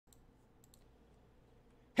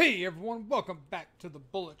Hey everyone, welcome back to the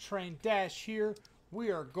Bullet Train Dash here. We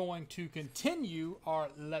are going to continue our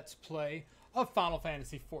Let's Play of Final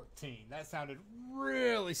Fantasy XIV. That sounded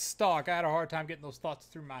really stock. I had a hard time getting those thoughts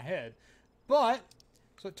through my head. But,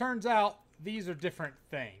 so it turns out, these are different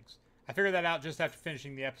things. I figured that out just after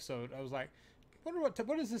finishing the episode. I was like, wonder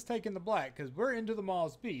what is this Taking the Black? Because we're into the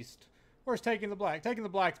Maw's Beast. Where's Taking the Black? Taking the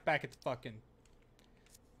Black's back at the fucking...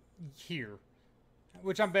 here.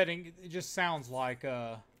 Which I'm betting it just sounds like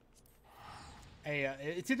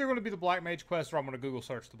it's either going to be the Black Mage quest or I'm going to Google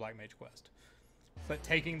search the Black Mage quest. But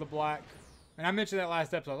Taking the Black, and I mentioned that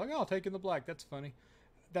last episode. I was like, oh, Taking the Black, that's funny.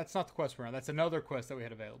 That's not the quest we're on. That's another quest that we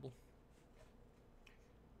had available.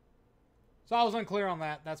 So I was unclear on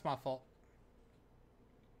that. That's my fault.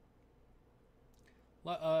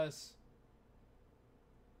 Let us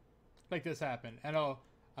make this happen. I know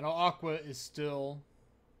Aqua is still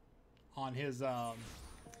on his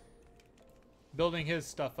building his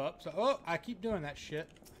stuff up. So, oh, I keep doing that shit.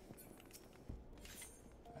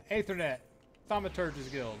 Aethernet, Thaumaturge's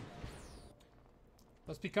Guild.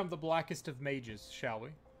 Let's become the blackest of mages, shall we?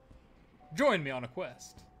 Join me on a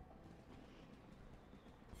quest.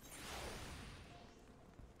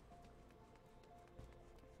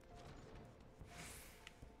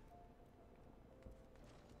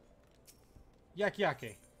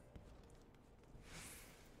 Yake.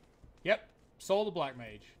 Yep, soul the Black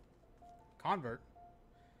Mage. Convert.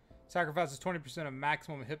 Sacrifices 20% of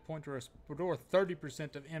maximum hit point to restore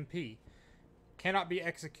 30% of MP. Cannot be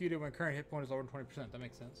executed when current hit point is lower than 20%. That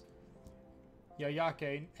makes sense.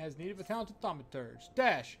 Yayake has need of a talented thaumaturge.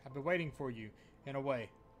 Dash, I've been waiting for you, in a way.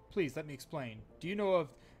 Please, let me explain. Do you know of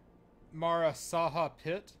Marasaha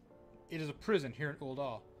Pit? It is a prison here in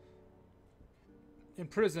Ul'dah. In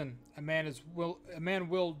prison, a man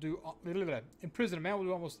will do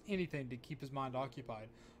almost anything to keep his mind occupied.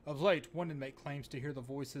 Of late, one inmate claims to hear the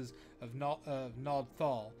voices of Nod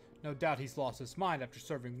Thal. No doubt he's lost his mind after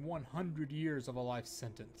serving 100 years of a life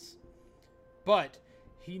sentence. But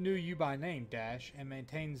he knew you by name, Dash, and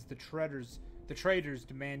maintains the traders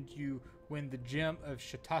demand you win the gem of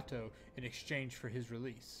Shitato in exchange for his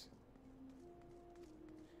release.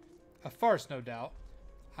 A farce, no doubt.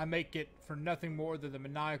 I make it for nothing more than the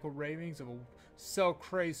maniacal ravings of a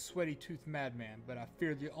cell-crazed, sweaty-toothed madman, but I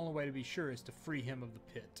fear the only way to be sure is to free him of the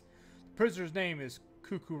pit. The prisoner's name is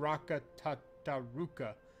Kukuraka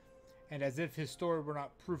Tataruka, and as if his story were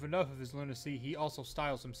not proof enough of his lunacy, he also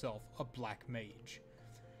styles himself a Black Mage.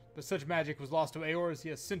 But such magic was lost to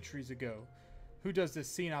Eorzea centuries ago. Who does this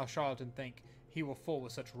senile charlatan think he will fool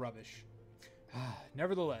with such rubbish?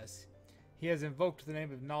 Nevertheless, he has invoked the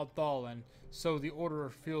name of Nod Thal, and so the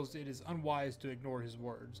Orderer feels it is unwise to ignore his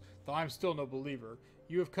words, though I am still no believer.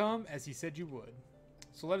 You have come, as he said you would.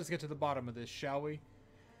 So let us get to the bottom of this, shall we?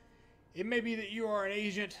 It may be that you are an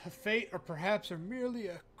agent of fate, or perhaps are merely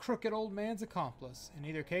a crooked old man's accomplice. In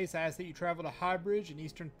either case, I ask that you travel to Highbridge in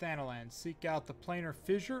eastern Thanalan, seek out the planar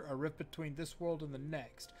fissure, a rift between this world and the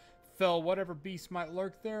next, fell whatever beasts might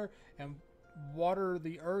lurk there, and water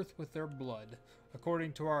the earth with their blood.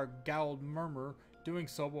 According to our Gowled Murmur, doing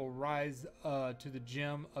so will rise to the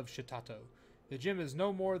gem of Shitato. The gem is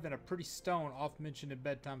no more than a pretty stone oft mentioned in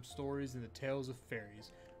bedtime stories and the tales of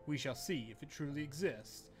fairies. We shall see if it truly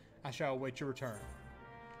exists. I shall await your return.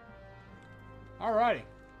 Alrighty.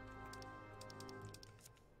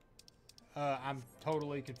 I'm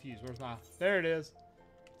totally confused. Where's my... There it is.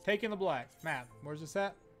 Taking the Black. Map. Where's this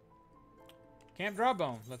at? Camp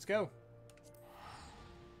Drawbone. Let's go.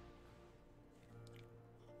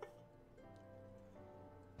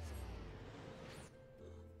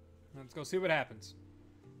 Let's go see what happens.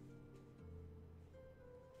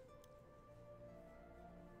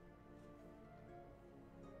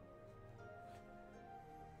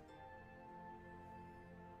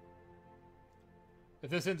 If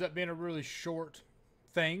this ends up being a really short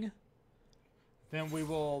thing, then we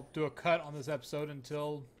will do a cut on this episode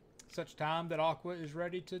until such time that Aqua is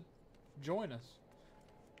ready to join us.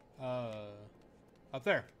 Up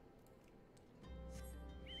there.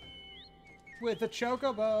 With the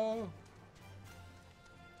Chocobo.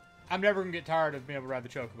 I'm never going to get tired of being able to ride the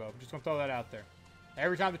Chocobo. I'm just going to throw that out there.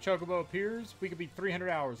 Every time the Chocobo appears, we could be 300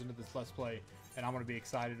 hours into this Let's Play, and I'm going to be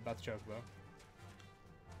excited about the Chocobo.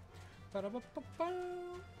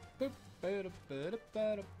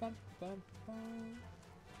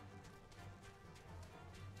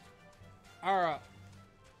 Alright.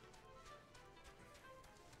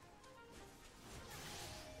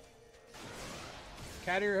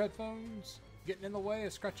 Cat ear headphones. Getting in the way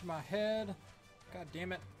of scratching my head. God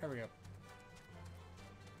damn it. There we go.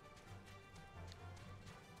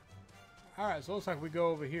 Alright, so it looks like we go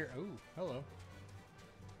over here. Ooh, hello.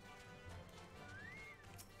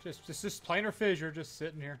 Just planar fissure, just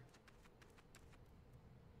sitting here.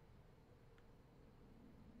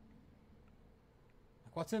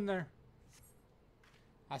 Like, what's in there?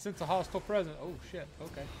 I sense a hostile presence. Oh shit.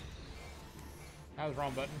 Okay. That was the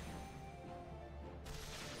wrong button.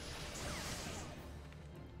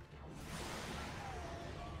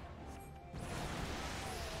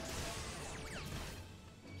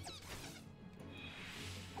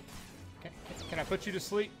 Can I put you to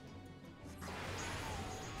sleep?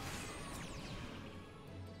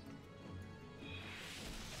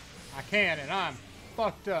 I can, and I'm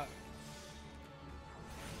fucked up.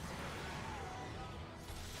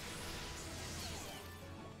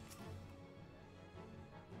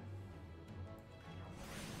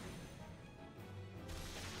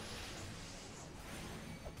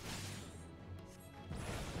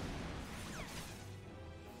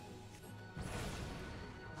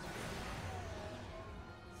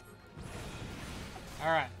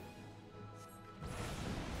 All right.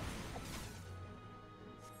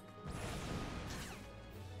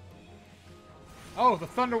 Oh, the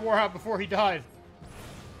thunder wore out before he died.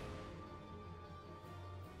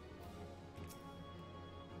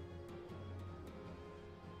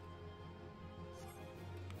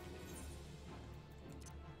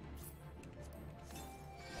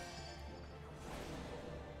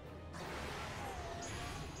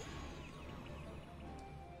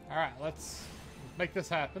 All right, let's make this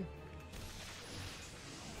happen.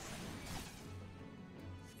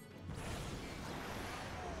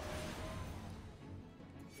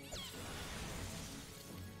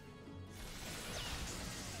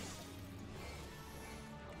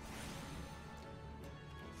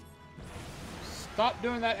 Stop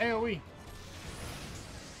doing that AoE.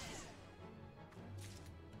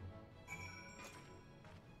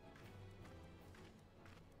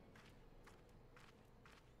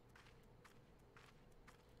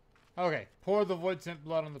 Okay, pour the void sent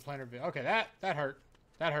blood on the planar veil. Okay, that hurt.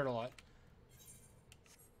 That hurt a lot.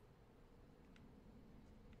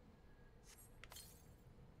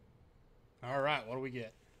 All right, what do we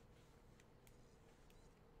get?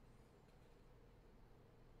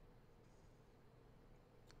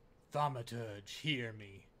 Thaumaturge, hear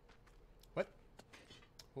me. What?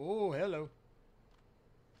 Oh, hello.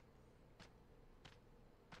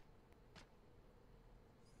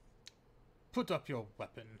 Put up your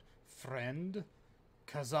weapon, friend.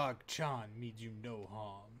 Kazag-chan means you no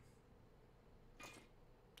harm.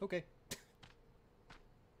 Okay.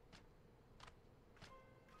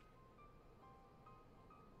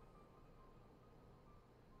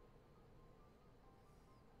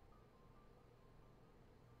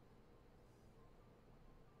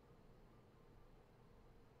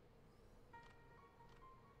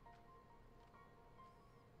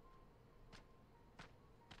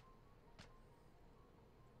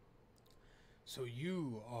 So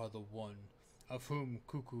you are the one of whom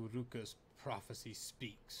Kukuruka's prophecy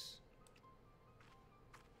speaks.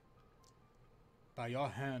 By your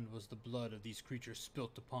hand was the blood of these creatures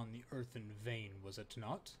spilt upon the earthen vein, was it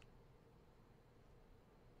not?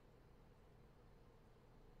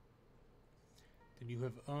 Then you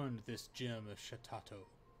have earned this gem of Shatato.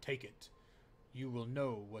 Take it. You will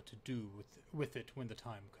know what to do with it when the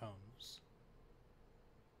time comes.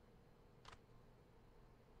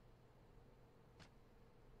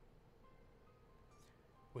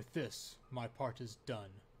 With this, my part is done.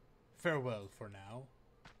 Farewell for now.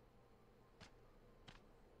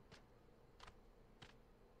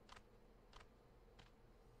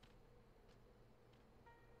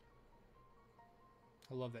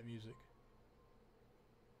 I love that music.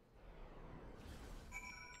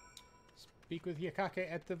 Speak with Yakake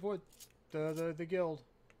at the void, the guild.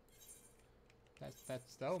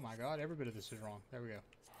 That's oh my god, every bit of this is wrong. There we go.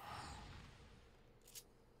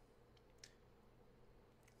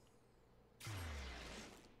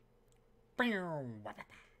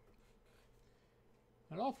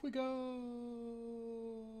 And off we go.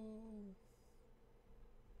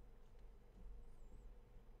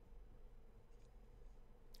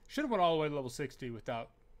 Should have went all the way to level 60 without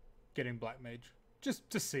getting Black Mage. Just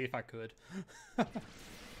to see if I could. And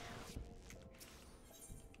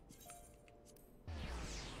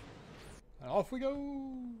off we go.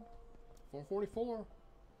 444.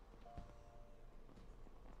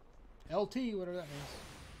 LT, whatever that means.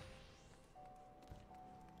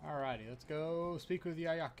 Alrighty, let's go speak with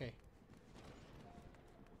Yayake.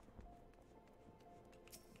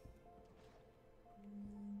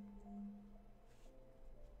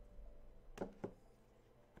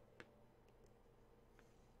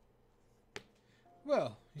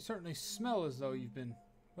 Well, you certainly smell as though you've been...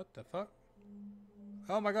 What the fuck?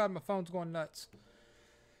 Oh my god, my phone's going nuts.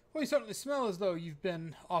 Well, you certainly smell as though you've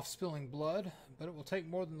been off spilling blood, but it will take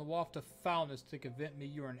more than the waft of foulness to convince me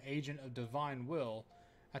you're an agent of divine will.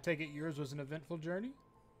 I take it yours was an eventful journey?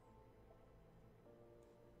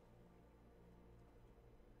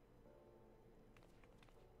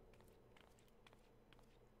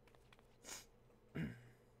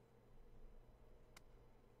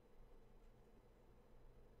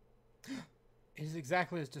 It is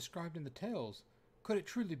exactly as described in the tales. Could it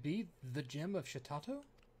truly be the gem of Shitato?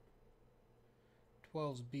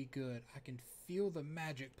 12s be good. I can feel the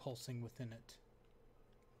magic pulsing within it.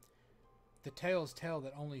 The tales tell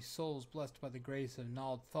that only souls blessed by the grace of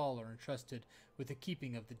Nald Thal are entrusted with the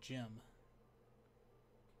keeping of the gem.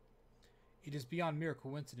 It is beyond mere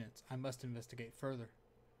coincidence. I must investigate further.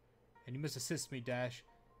 And you must assist me, Dash.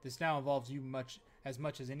 This now involves you as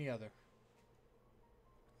much as any other.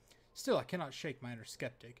 Still, I cannot shake my inner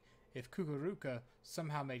skeptic. If Kukuruka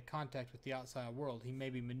somehow made contact with the outside world, he may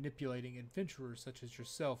be manipulating adventurers such as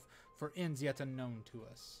yourself for ends yet unknown to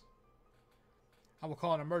us. I will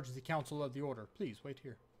call an emergency council of the order. Please, wait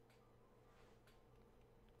here.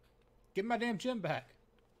 Give my damn gem back.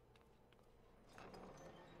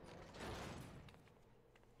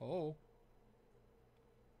 Oh.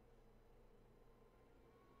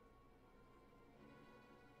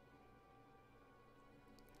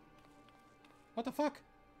 What the fuck?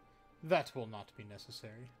 That will not be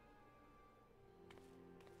necessary.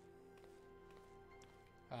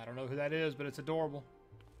 I don't know who that is, but it's adorable.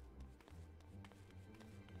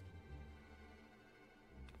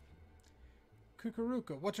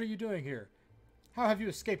 Kukuruka, what are you doing here? How have you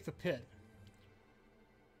escaped the pit?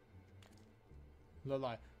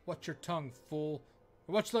 Lolai, watch your tongue, fool.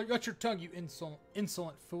 Watch your tongue, you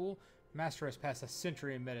insolent fool. Master has passed a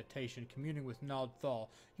century in meditation, communing with Nald Thal.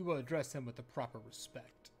 You will address him with the proper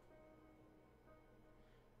respect.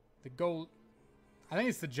 The gold... I think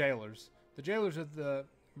it's the jailers. The jailers of the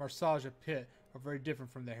Marsaja pit are very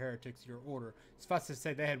different from the heretics of your order. Suffice to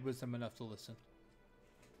say, they had wisdom enough to listen.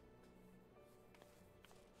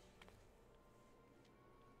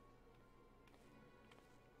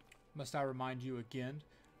 Must I remind you again?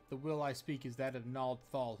 The will I speak is that of Nald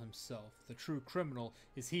Thal himself. The true criminal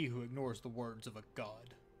is he who ignores the words of a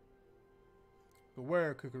god.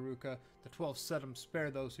 Beware, Kukuruka. The 12 Sedum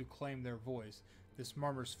spare those who claim their voice. This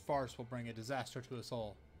murmurous farce will bring a disaster to us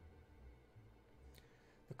all.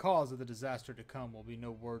 The cause of the disaster to come will be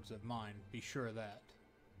no words of mine, be sure of that.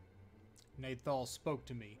 Nathal spoke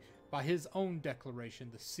to me. By his own declaration,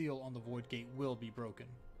 the seal on the Void Gate will be broken.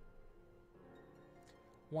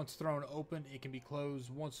 Once thrown open, it can be closed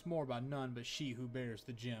once more by none but she who bears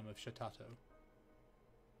the gem of Shitato.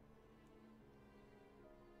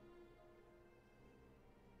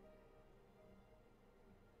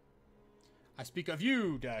 I speak of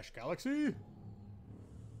you, Dash Galaxy!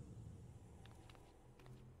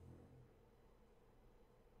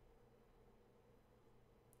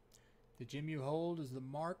 The gem you hold is the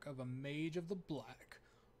mark of a mage of the black.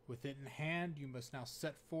 With it in hand, you must now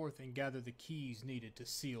set forth and gather the keys needed to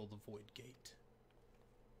seal the Void Gate.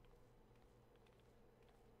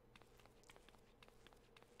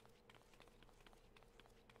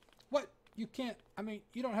 What? You can't... I mean,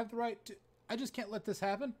 you don't have the right to... I just can't let this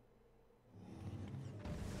happen?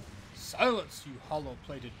 Silence, you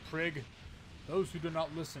hollow-plated prig! Those who do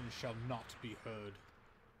not listen shall not be heard.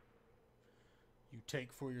 You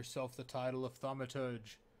take for yourself the title of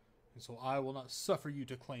Thaumaturge, and so I will not suffer you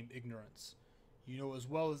to claim ignorance. You know as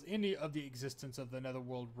well as any of the existence of the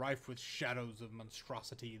netherworld rife with shadows of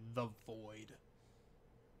monstrosity, the Void.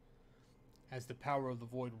 As the power of the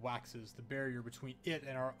Void waxes, the barrier between it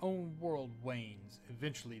and our own world wanes.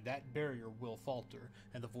 Eventually, that barrier will falter,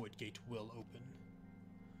 and the Void Gate will open.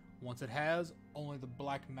 Once it has, only the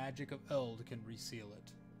black magic of Eld can reseal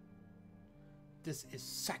it. This is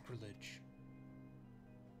sacrilege.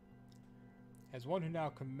 As one who now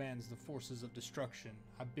commands the forces of destruction,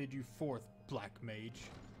 I bid you forth, Black Mage.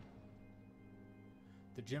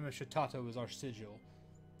 The Gem of Shitato is our sigil,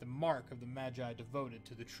 the mark of the Magi devoted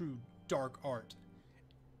to the true dark art.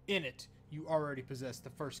 In it, you already possess the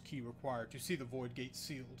first key required to see the Void Gate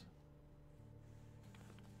sealed.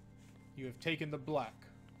 You have taken the black,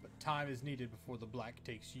 but time is needed before the black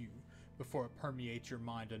takes you, before it permeates your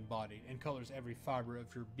mind and body, and colors every fiber of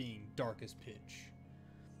your being dark as pitch.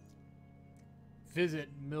 Visit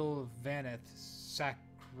Milvaneth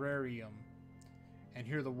Sacrarium and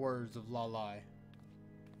hear the words of Lalai.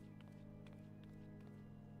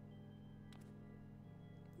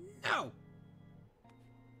 No!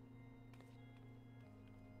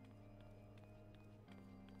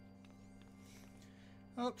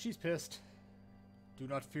 Oh, she's pissed. Do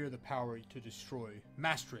not fear the power to destroy.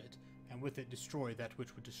 Master it, and with it destroy that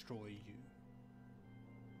which would destroy you.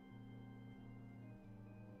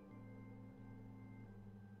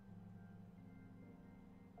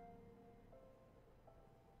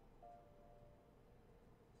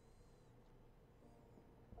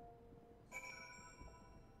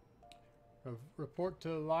 Report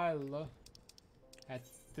to Lila at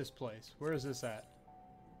this place. Where is this at?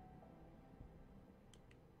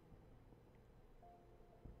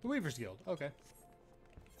 The Weaver's Guild. Okay.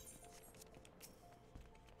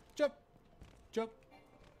 Jump. Jump.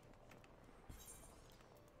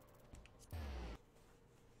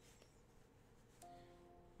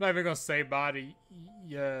 Not even gonna say bye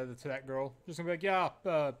to that girl. Just gonna be like,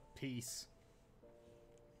 yeah, peace.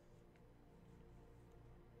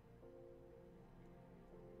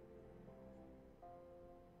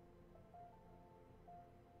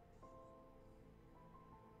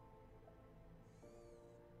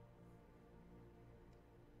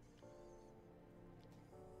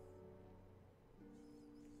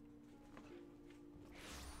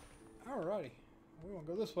 Alrighty, we want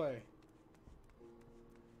to go this way.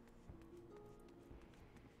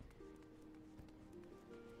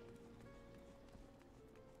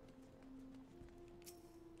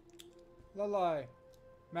 Lalai.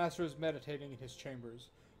 Master is meditating in his chambers.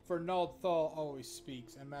 For Nald Thal always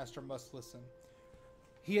speaks, and Master must listen.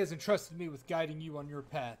 He has entrusted me with guiding you on your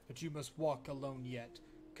path, but you must walk alone yet.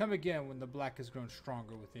 Come again when the black has grown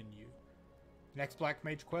stronger within you. Next Black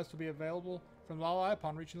Mage quest will be available from Lalai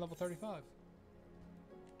upon reaching level 35.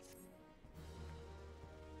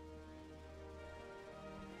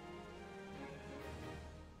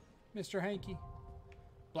 Mr. Hanky.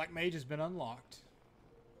 Black Mage has been unlocked.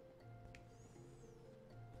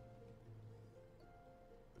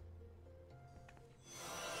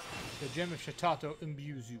 The Gem of Shatato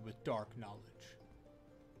imbues you with dark knowledge.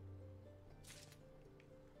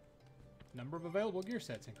 Number of available gear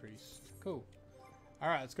sets increased. Cool.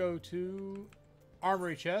 Alright, let's go to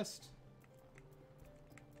Armory Chest.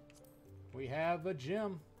 We have a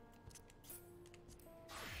gem.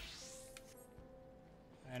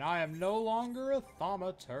 And I am no longer a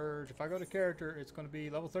thaumaturge. If I go to character, it's going to be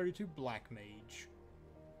level 32 Black Mage.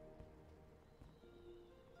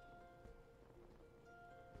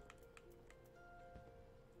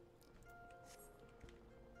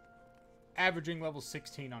 Averaging level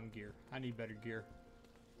 16 on gear. I need better gear.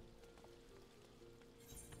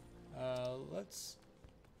 Let's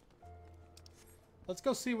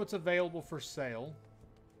go see what's available for sale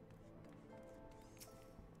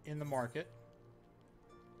in the market.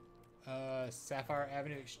 Sapphire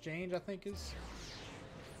Avenue Exchange, I think,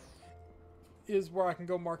 is where I can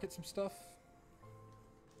go market some stuff.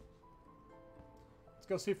 Let's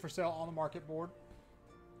go see for sale on the market board.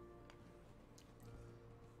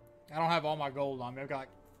 I don't have all my gold on me. I've got like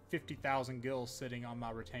 50,000 gills sitting on my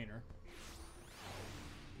retainer.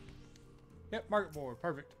 Yep, market board.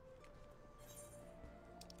 Perfect.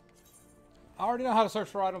 I already know how to search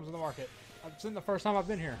for items in the market. It's been the first time I've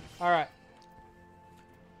been here. Alright.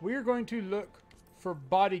 We're going to look for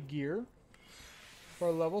body gear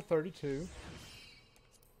for level 32.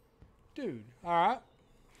 Dude. Alright.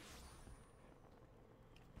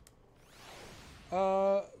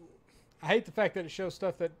 I hate the fact that it shows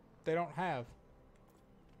stuff that they don't have.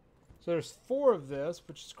 So there's 4 of this,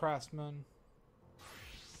 which is Craftsman.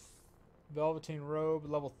 Velveteen Robe,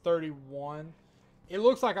 level 31. It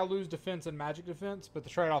looks like I lose defense and magic defense, but the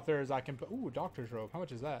trade-off there is I can put... Ooh, Doctor's Robe. How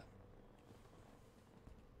much is that?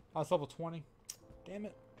 Oh, it's level 20. Damn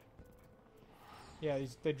it. Yeah,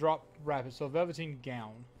 they drop rapid. So Velveteen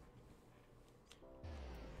Gown.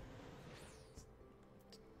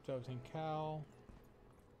 Velveteen Cowl.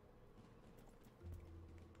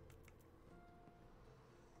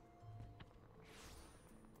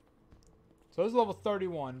 So this is level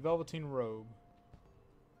 31, Velveteen Robe.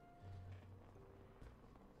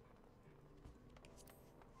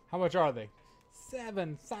 How much are they?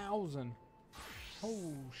 7,000.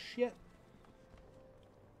 Oh shit.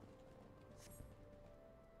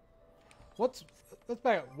 Let's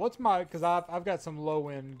back up. What's my, because I've got some low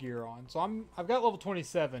end gear on. So I've got level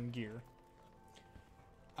 27 gear.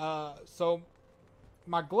 So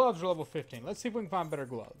my gloves are level 15. Let's see if we can find better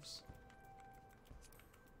gloves.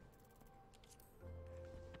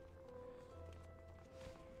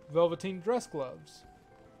 Velveteen dress gloves.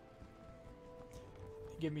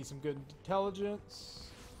 Give me some good intelligence.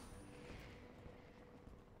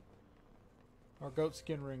 Or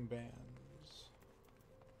goatskin ring bands.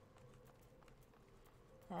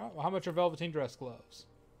 Alright, well, how much are Velveteen dress gloves?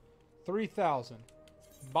 3,000.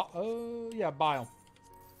 Yeah, buy them.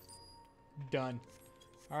 Done.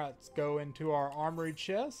 Alright, let's go into our armory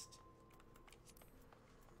chest.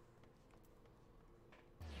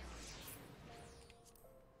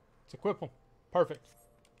 Let's equip them. Perfect.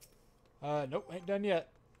 Nope, ain't done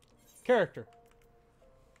yet. Character.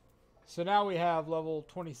 So now we have level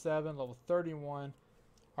 27, level 31.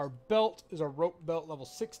 Our belt is a rope belt, level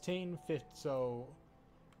 16. So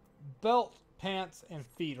belt, pants, and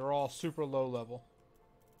feet are all super low level.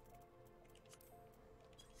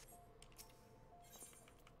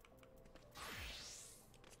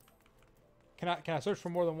 Can I search for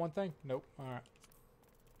more than one thing? Nope. Alright.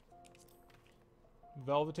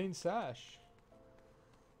 Velveteen sash.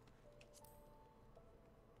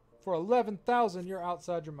 For 11,000, you're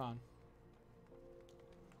outside your mind.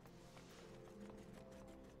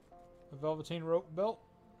 A velveteen rope belt.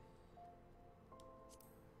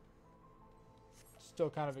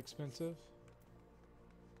 Still kind of expensive.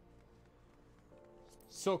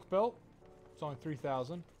 Silk belt. It's only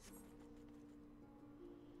 3,000.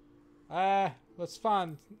 Let's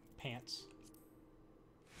find pants.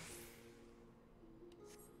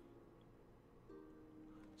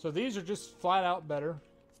 So these are just flat out better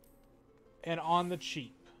and on the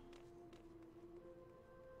cheap.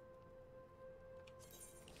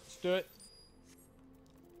 Let's do it.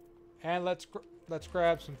 And let's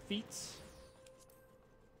grab some feets.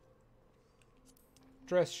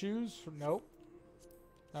 Dress shoes for nope.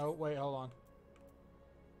 No, wait, hold on.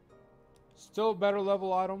 Still a better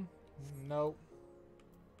level item. Nope.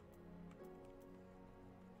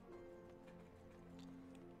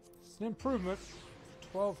 It's an improvement.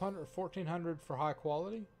 1,200 or 1,400 for high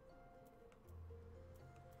quality.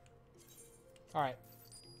 Alright.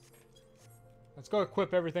 Let's go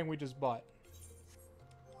equip everything we just bought.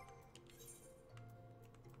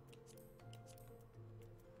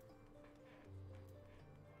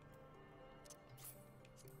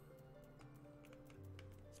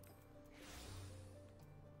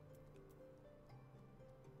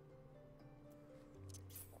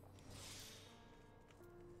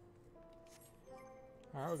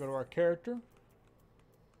 Alright, we'll go to our character.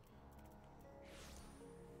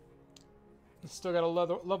 Still got a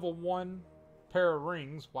level 1 pair of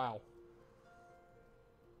rings. Wow.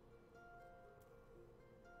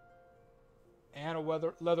 And a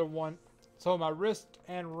leather one. So my wrist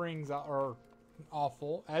and rings are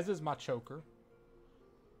awful, as is my choker.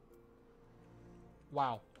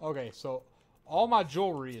 Wow. Okay, so all my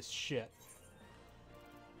jewelry is shit.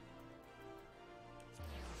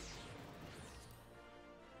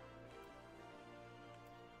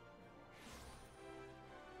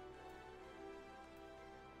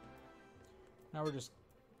 Now we're just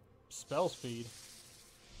spell speed.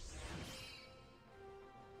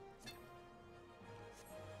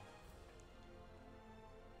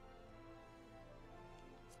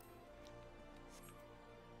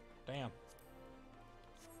 Damn.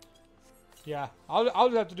 Yeah, I'll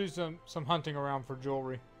just have to do some hunting around for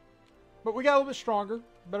jewelry. But we got a little bit stronger,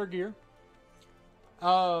 better gear.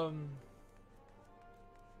 I'm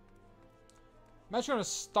actually gonna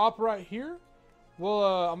stop right here.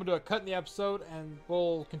 I'm gonna do a cut in the episode, and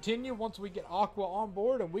we'll continue once we get Aqua on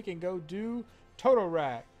board, and we can go do Toto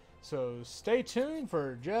Rack. So stay tuned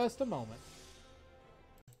for just a moment.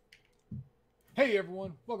 Hey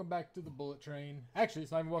everyone, welcome back to the Bullet Train. Actually,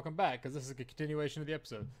 it's not even welcome back, because this is a continuation of the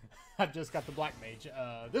episode. I just got the Black Mage.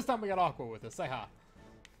 This time we got Aqua with us. Say hi.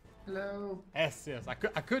 Hello. Yes. I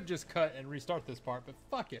could just cut and restart this part, but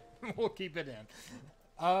fuck it. We'll keep it in.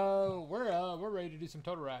 We're ready to do some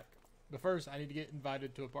Toto Rack. But first, I need to get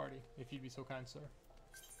invited to a party, if you'd be so kind, sir.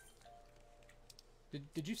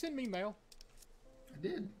 Did you send me mail? I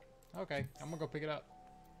did. Okay, I'm gonna go pick it up.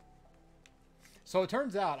 So it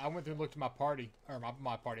turns out I went through and looked at my party, or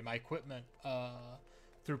my equipment,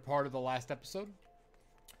 through part of the last episode.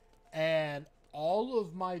 And all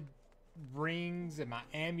of my rings and my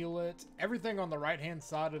amulet, everything on the right-hand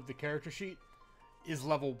side of the character sheet is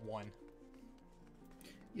level 1.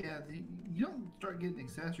 Yeah, you don't start getting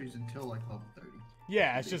accessories until like level 30.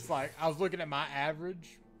 Yeah, it's just like, I was looking at my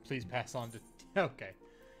average. Please pass on to... Okay.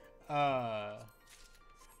 I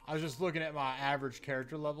was just looking at my average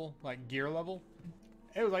character level, like gear level.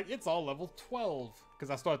 It was like, it's all level 12. Because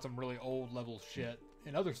I still had some really old level shit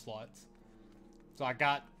in other slots. So I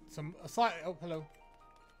got oh, hello.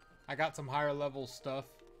 I got some higher level stuff.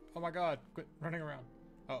 Oh my god, quit running around.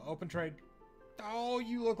 Oh, open trade. Oh,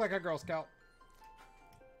 you look like a Girl Scout.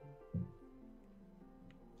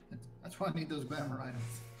 That's why I need those glamour items.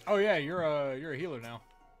 Oh yeah, you're a healer now.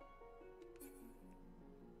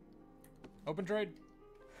 Open trade.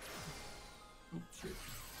 Oops, shit.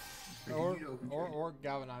 Or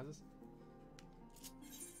galvanizes.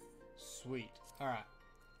 Sweet. All right.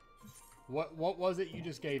 What was it you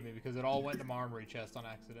just gave me? Because it all went to my armory chest on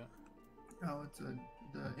accident. Oh, it's the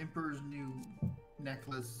Emperor's new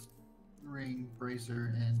necklace, ring,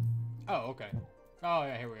 bracer, and Oh, okay. Oh,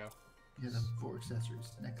 yeah, here we go. yeah, the 4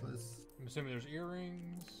 accessories: necklace, I'm assuming there's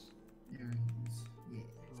earrings, earrings, yeah,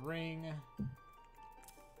 ring,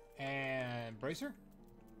 and bracer?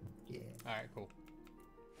 yeah. Alright, cool.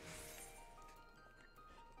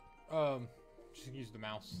 Just use the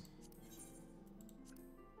mouse.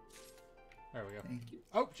 There we go. Thank you.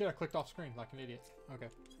 Oh, shit, I clicked off screen like an idiot. Okay.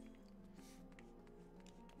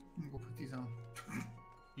 I'm gonna go put these on.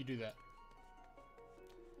 You do that.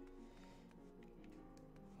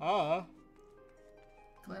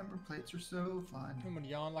 Glamour plates are so fun. I'm gonna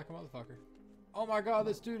yawn like a motherfucker. Oh my god,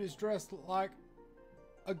 this dude is dressed like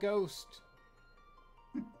a ghost.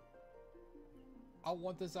 I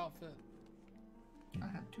want this outfit. I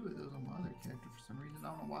have 2 of those on my other character for some reason. I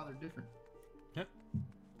don't know why they're different. Yep.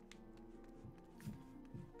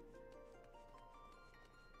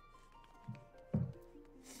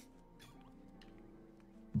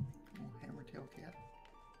 Oh, hammertail cat.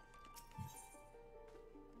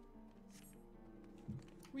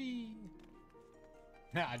 Whee!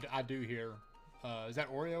 Now, I do hear, is that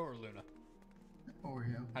Oreo or Luna?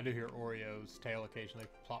 Oreo. I do hear Oreo's tail occasionally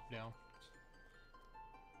plop down.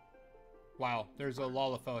 Wow, there's a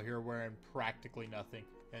Lalafell here wearing practically nothing,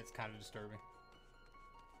 and it's kind of disturbing.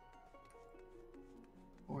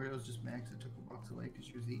 Oreo's just Max that took a box away because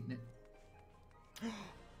she was eating it.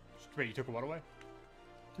 Wait, you took a what away?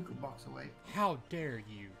 Took a box away. How dare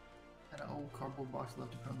you? Had an old cardboard box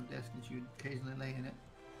left to put on the desk and she would occasionally lay in it.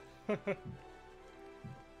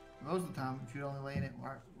 Most of the time, she would only lay in it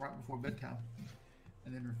right before bedtime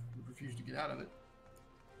and then refuse to get out of it.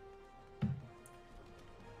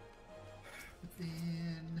 But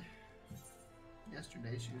then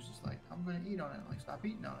yesterday she was just like, I'm gonna eat on it. I'm like, stop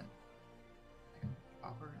eating on it. I would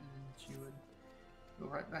pop her and then she would go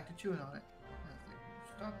right back to chewing on it. And I was like,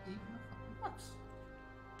 stop eating the fucking box.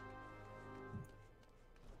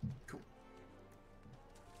 Cool.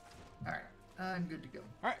 Alright, I'm good to go.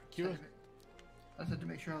 Alright, cue us. I just had to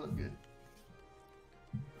make sure I look good.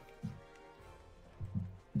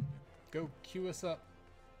 Go cue us up.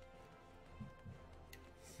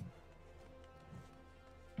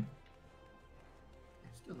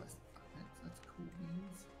 Still less than 5 minutes. That's cool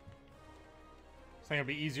beans. Think it'll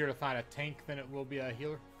be easier to find a tank than it will be a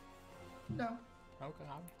healer? No. Okay.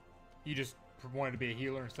 You just wanted to be a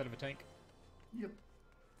healer instead of a tank? Yep.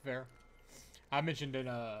 Fair. I mentioned in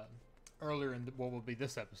earlier in what will be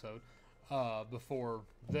this episode, before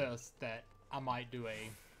this, that I might do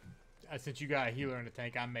since you got a healer and a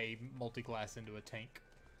tank, I may multi-class into a tank.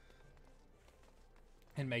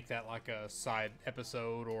 And make that like a side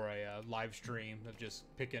episode or a live stream of just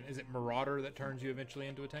picking. Is it Marauder that turns you eventually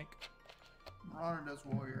into a tank? Marauder does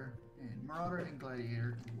warrior, and Marauder and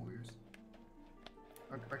Gladiator do warriors.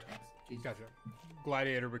 Or tanks. Jesus. Gotcha.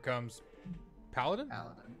 Gladiator becomes Paladin?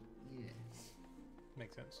 Paladin. Yeah.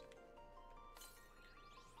 Makes sense.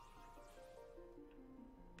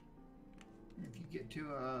 If you get to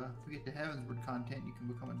Heavensward content, you can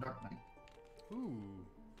become a Dark Knight. Ooh.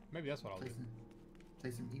 Maybe that's what I'll do.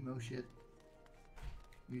 Play some emo shit.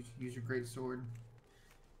 Use your great sword.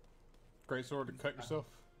 Great sword to cut yourself?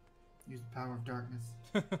 Use the power of darkness.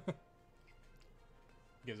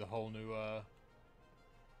 Gives a whole new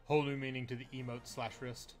meaning to the emote /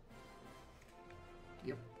 wrist.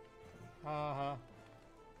 Yep. Uh-huh.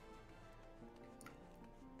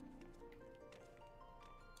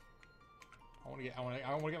 I want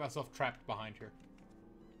to get myself trapped behind here.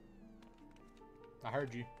 I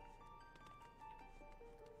heard you.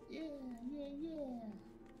 Yeah.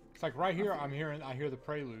 It's like right here. I hear the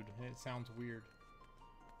prelude, and it sounds weird.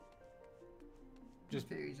 Just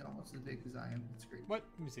fairy's almost as big as I am. It's great. What?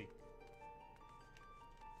 Let me see.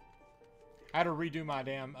 I had to redo my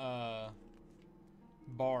damn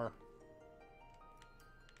bar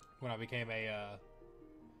when I became a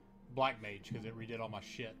Black Mage because it redid all my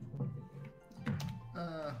shit.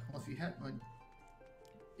 Well, if you had one,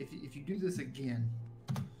 if you do this again,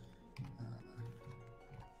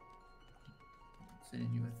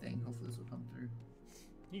 sending you a thing. Hopefully this will come through.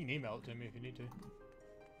 You can email it to me if you need to.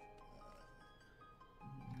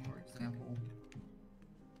 For example,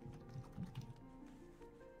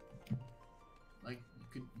 like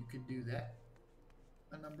you could do that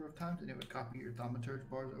a number of times, and it would copy your thaumaturge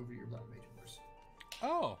bars over your Black Mage bars.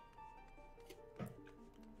 Oh.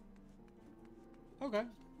 Okay.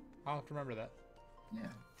 I'll have to remember that.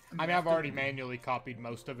 Yeah. I mean, I've already manually copied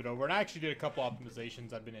most of it over, and I actually did a couple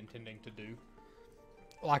optimizations I've been intending to do.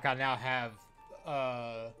 Like I now have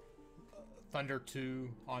Thunder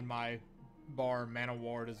 2 on my bar Mana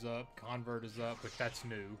Ward is up, Convert is up, but that's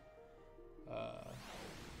new.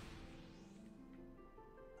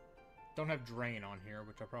 Don't have Drain on here,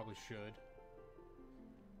 which I probably should.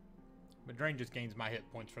 But Drain just gains my hit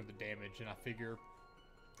points from the damage, and I figure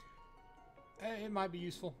it might be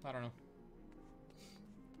useful. I don't know.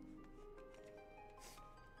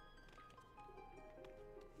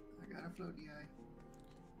 I got a floaty eye.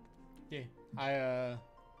 Yeah, I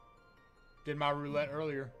did my roulette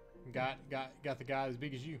earlier. Got the guy as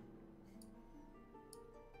big as you.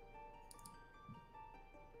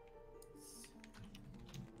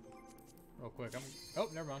 Real quick, oh,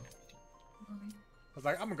 never mind. I was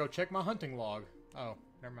like, I'm gonna go check my hunting log. Oh,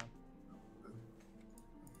 never mind.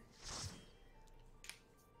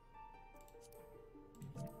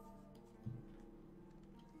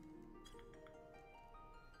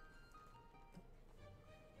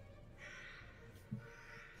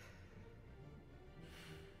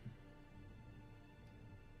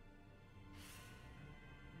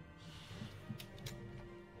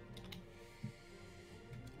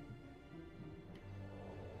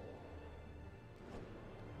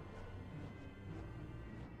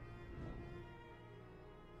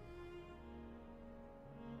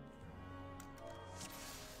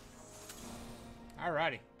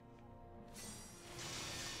 Alrighty.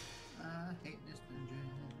 I hate this dungeon.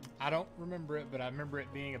 I don't remember it, but I remember it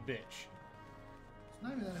being a bitch. It's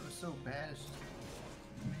not even that it was so bad, it's just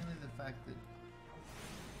mainly the fact that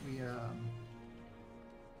we, when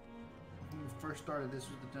we first started, this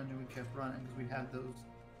was the dungeon we kept running because we had those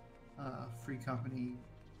free company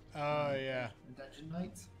Yeah. dungeon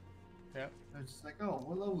nights. Yep. It's just like, oh,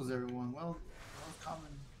 what level is everyone? Well, the most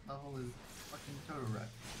common level is fucking Toto Wreck.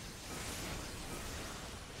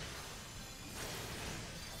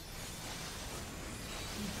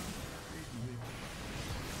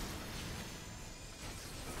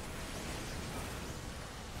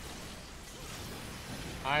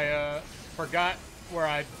 I forgot where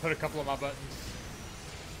I put a couple of my buttons.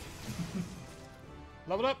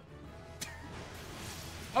 Leveled up.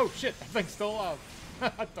 Oh shit, that thing's still alive.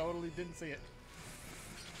 I totally didn't see it.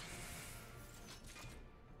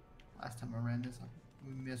 Last time I ran this,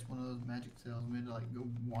 we missed one of those magic cells. We had to like go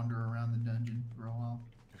wander around the dungeon for a while.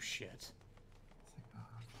 Oh shit. It's like,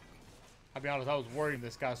 oh. I'll be honest, I was worried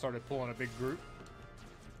this guy started pulling a big group.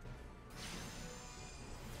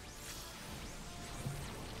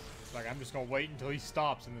 Like, I'm just gonna wait until he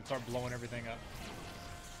stops and then start blowing everything up.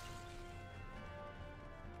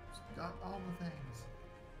 It's got all the things.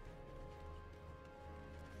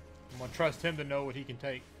 I'm gonna trust him to know what he can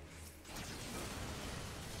take.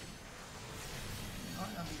 I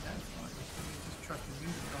mean, that's fine. Just trusting you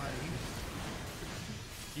to know how to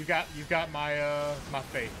use it. You've got my my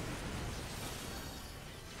faith.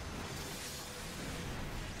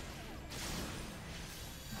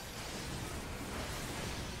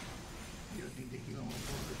 You don't need to heal him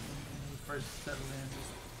when we first settle in.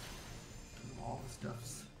 Just all the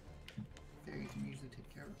stuff's there. You can usually take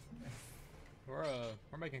care of it from there.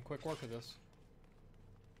 We're making quick work of this.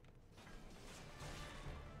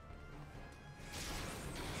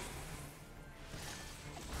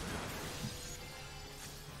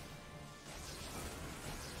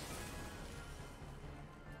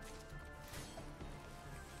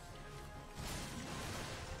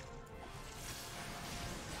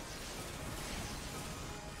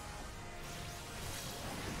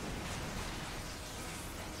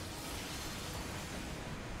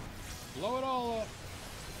 Blow it all up.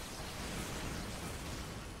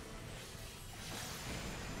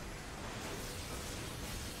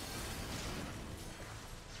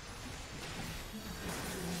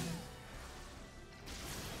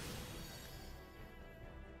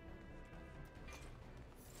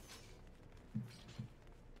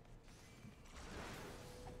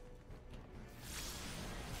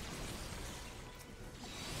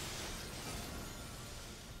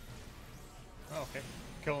 Okay.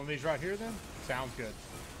 Killing these right here then? Sounds good.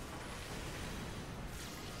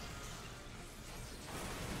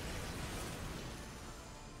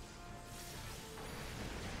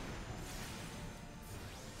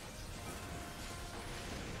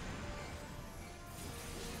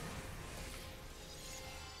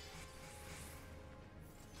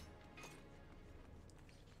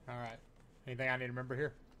 Alright. Anything I need to remember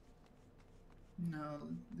here? No,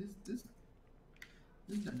 this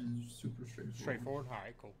dungeon is super straightforward. Straightforward?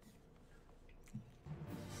 Alright, cool.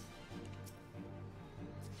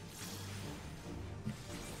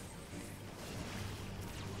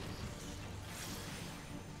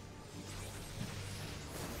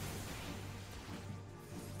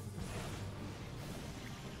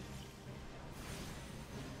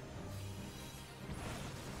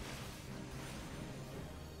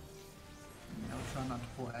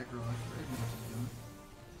 aggro like the Red Mage is doing.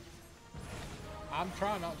 I'm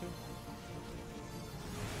trying not to.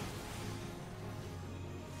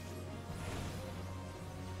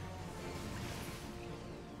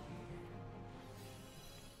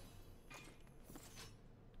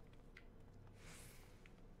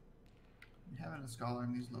 Having a scholar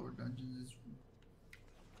in these lower dungeons is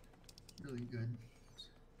really good.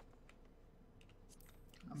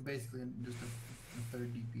 I'm basically just a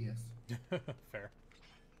third DPS. Fair.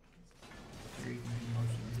 Very easy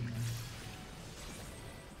motion.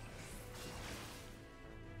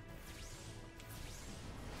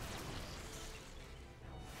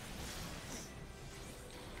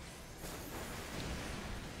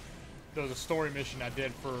 There was a story mission I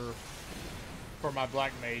did for my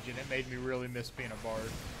Black Mage, and it made me really miss being a bard.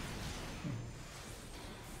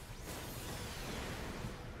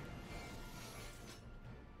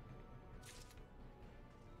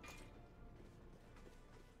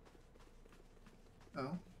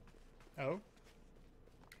 Oh. Oh?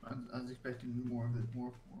 I was expecting more of the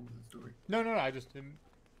story. No, I just it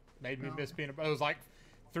made me miss being a bard. It was like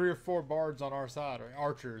 3 or 4 bards on our side, or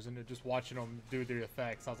archers, and just watching them do their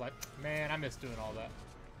effects. I was like, man, I miss doing all that.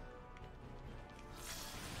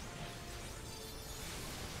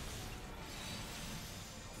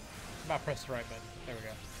 I pressed the right button. There we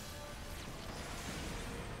go.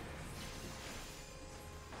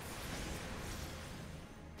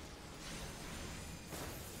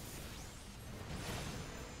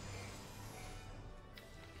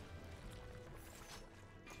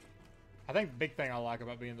 I think the big thing I like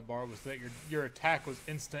about being the bard was that your attack was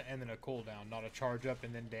instant and then a cooldown, not a charge up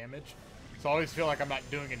and then damage. So I always feel like I'm not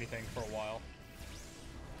doing anything for a while.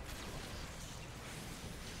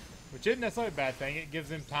 Which isn't necessarily a bad thing. It gives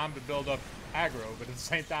him time to build up aggro, but at the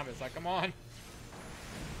same time, it's like, come on.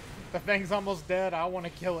 The thing's almost dead. I want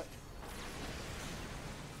to kill it.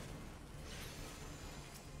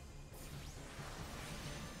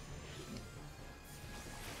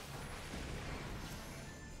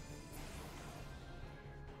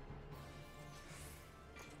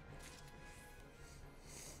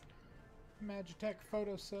 Magitech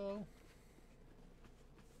photocell.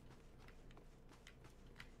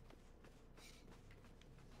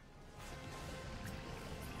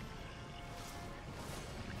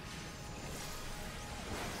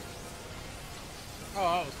 Oh,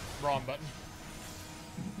 that was the wrong button.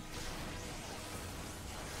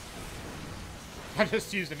 I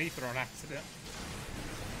just used an ether on accident.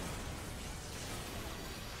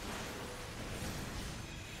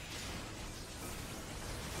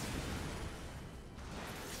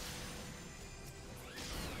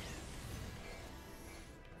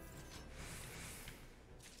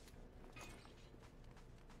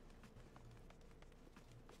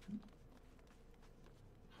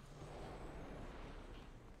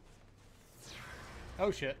 Oh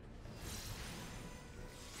shit.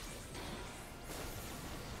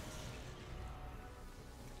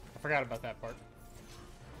 I forgot about that part.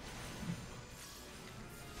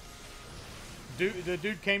 The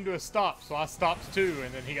dude came to a stop, so I stopped too,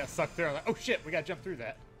 and then he got sucked there. I'm like, oh shit, we gotta jump through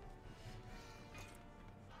that.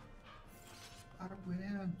 Out of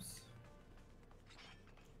Williams.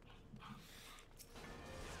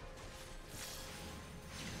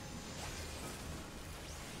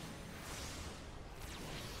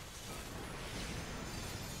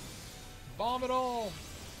 Bomb it all!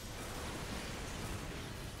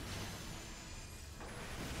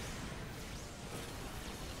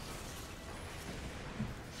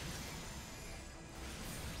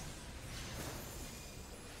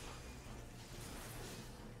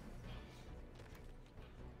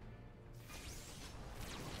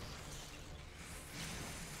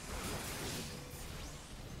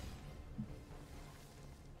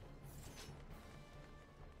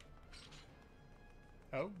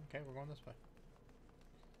 Oh, okay, we're going this way.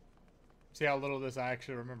 See how little of this I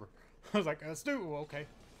actually remember. I was like, let's do it. Okay.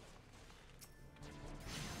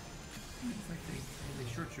 It's like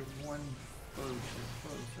they short you one photo cell for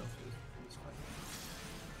this fight.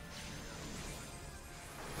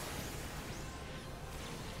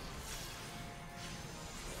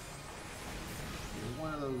 Yeah,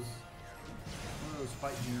 one of those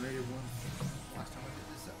fight generated ones. Last time I did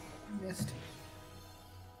this, I missed.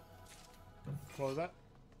 What was that?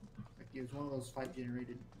 Like it was one of those fight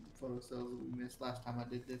generated photo cells that we missed last time I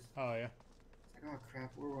did this. Oh, yeah. It's like, oh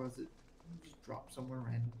crap, where was it? Just dropped somewhere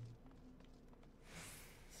random.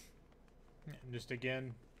 And just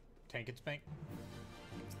again, tank and spank.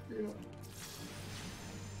 Yeah.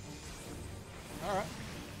 Alright.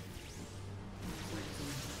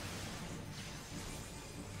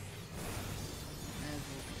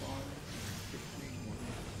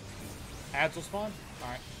 ads will spawn?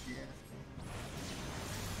 Alright. Yeah.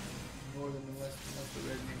 More than the less the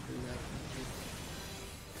red mage do that.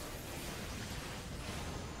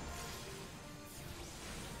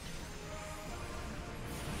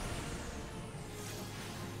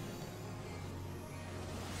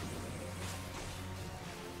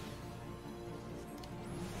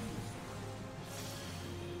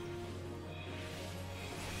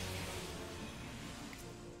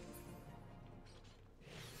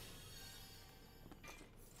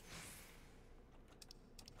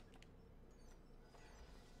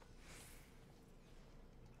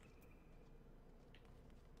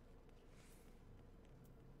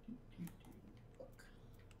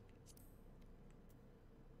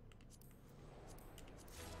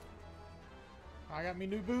 I got me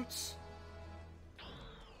new boots.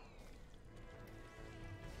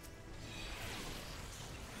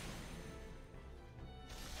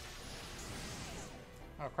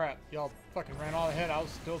 Oh crap, y'all fucking ran all ahead. I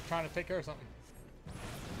was still trying to take care of something.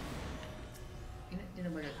 You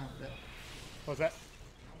nobody got time for that. What was that?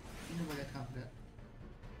 You nobody got time for that.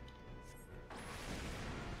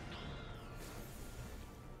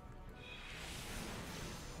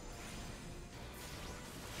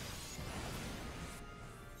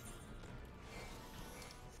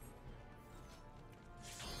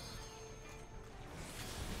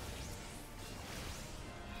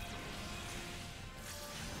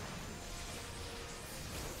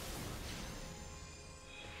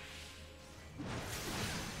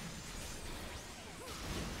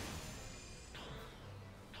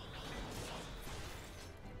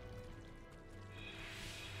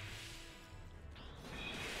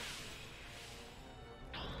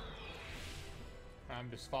 I'm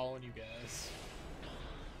just following you guys.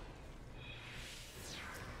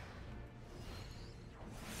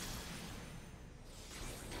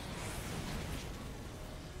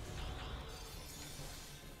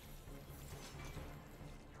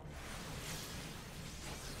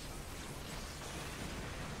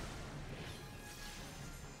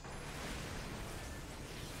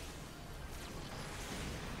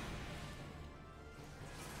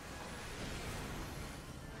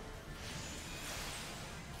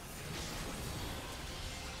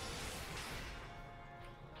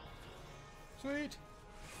 Sweet!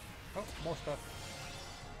 Oh, more stuff.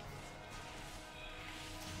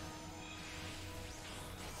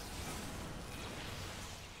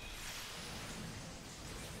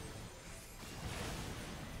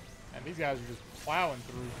 And these guys are just plowing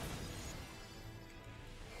through.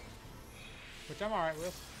 Which I'm alright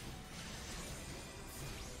with.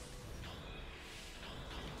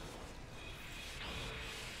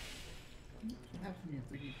 What happens when you have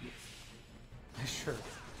 3 DPS? Sure.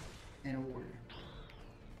 And a warrior.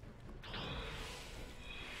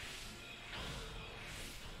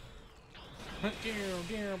 You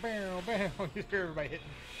hear everybody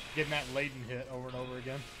getting that laden hit over and over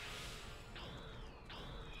again.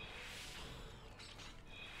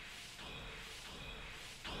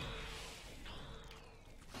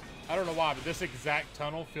 I don't know why, but this exact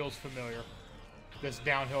tunnel feels familiar. This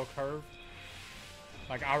downhill curve.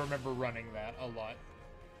 Like, I remember running that a lot.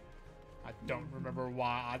 I don't remember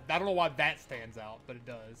why. I don't know why that stands out, but it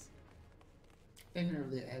does. And whenever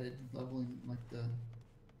they added leveling, like that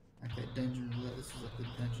dungeon roulette, this is like the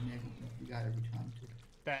dungeon you got every time too.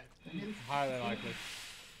 That highly likely.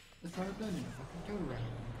 Let's start a dungeon. Fucking Joe right here.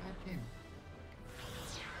 God damn it.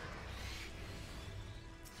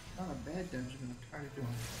 Not a bad dungeon, but I'm tired of doing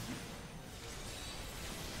it.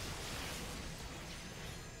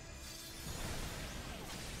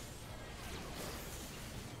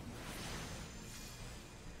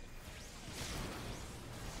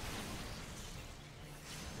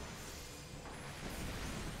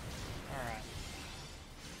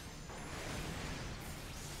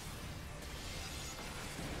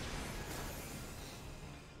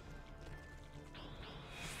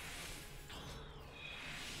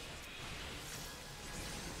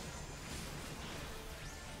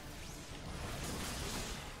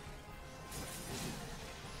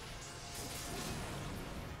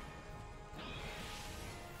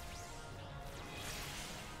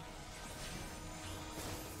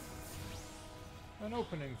 An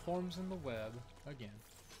opening forms in the web again.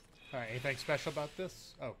 Alright, anything special about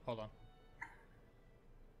this? Oh, hold on.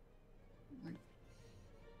 Like,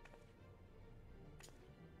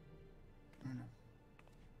 I don't know.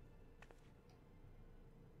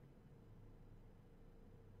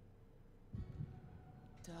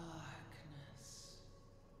 Darkness.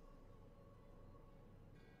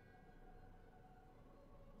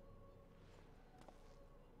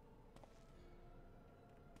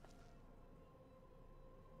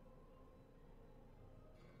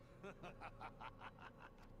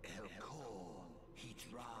 Elko,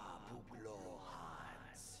 Hitra Buglo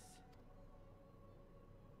Hads.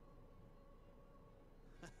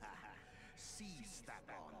 Seize that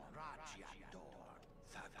on Rajiador,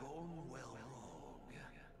 Thagon Well Rogue,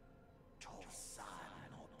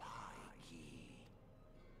 Torsan or Paiki.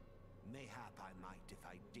 Mayhap I might if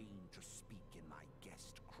I deign to speak in my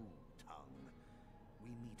guest crude tongue. We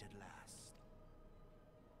meet at last.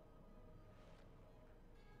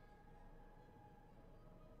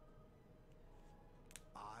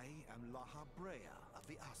 I am Lahabrea of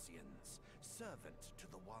the Asians, servant to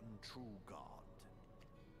the one true God.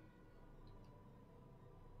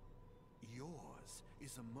 Yours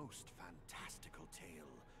is a most fantastical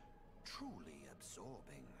tale, truly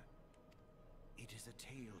absorbing. It is a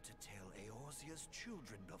tale to tell Eorzea's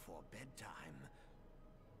children before bedtime,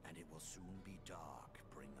 and it will soon be dark,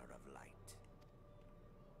 bringer of light.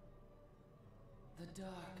 The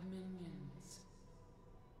Dark Minions.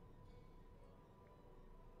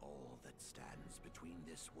 All that stands between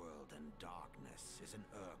this world and darkness is an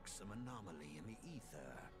irksome anomaly in the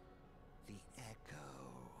ether. The Echo.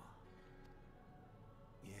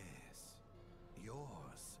 Yes,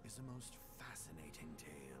 yours is a most fascinating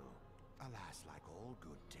tale. Alas, like all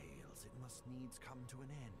good tales, it must needs come to an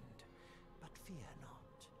end. But fear not.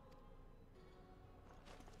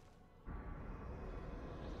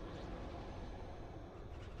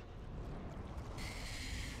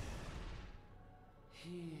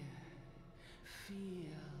 Here,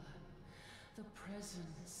 feel the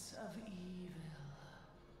presence of evil.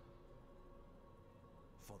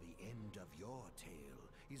 For the end of your tale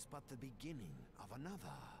is but the beginning of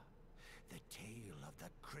another. The tale of the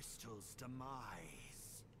crystal's demise.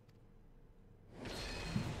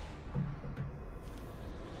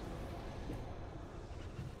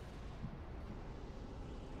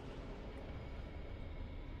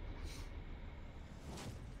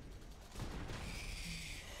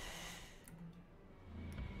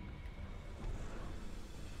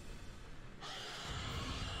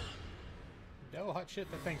 Oh, hot shit,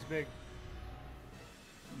 that thing's big.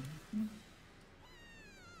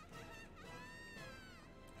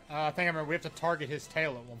 I think I remember we have to target his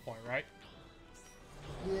tail at one point, right?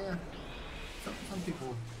 Yeah. Some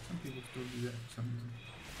people still do that for some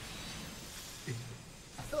reason.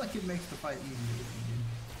 I feel like it makes the fight easier if you do.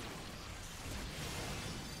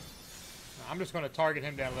 I'm just going to target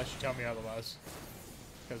him down unless you tell me otherwise.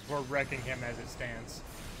 Because we're wrecking him as it stands.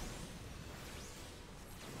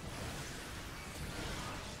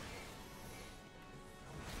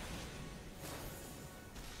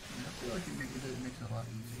 I feel like it makes it a lot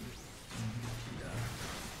easier.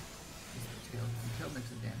 The tail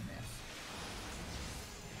makes a damn mess.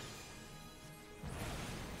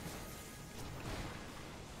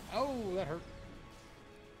 Oh, that hurt.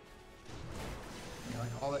 Yeah,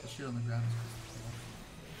 like all that shit on the ground is just the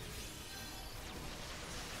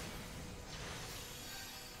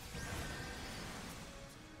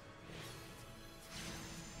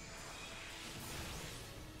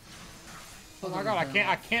tail. Oh my god,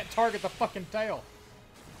 I can't target the fucking tail.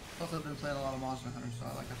 Plus, I've been playing a lot of Monster Hunter, so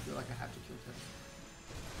I feel like I have to kill Tess.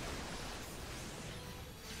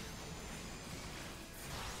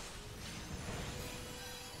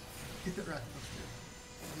 Hit it right. Let's do it.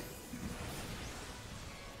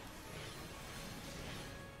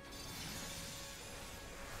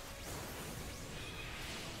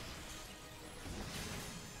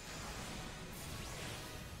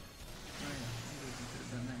 Oh yeah, maybe we could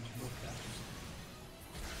have done that. You both got yourself.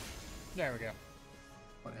 There we go.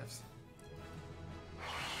 What else?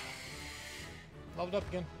 Leveled up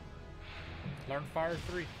again. Learn Fire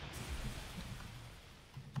 3.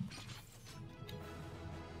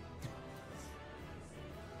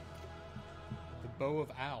 The Bow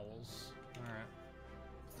of Owls. Alright.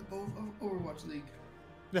 It's the Bow of Overwatch League.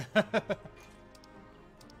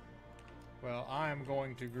 Well, I'm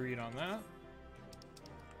going to greed on that.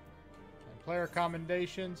 And player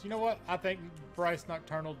commendations. You know what? I think Bryce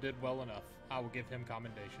Nocturnal did well enough. I will give him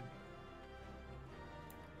commendation.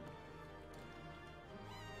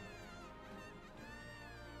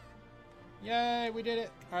 Yay, we did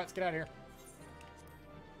it. Alright, let's get out of here.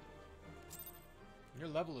 Your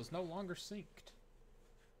level is no longer synced.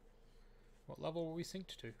 What level were we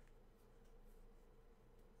synced to?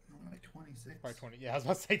 Like 26. Probably 20. Yeah, I was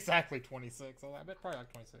about to say exactly 26. I bet probably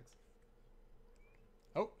like 26.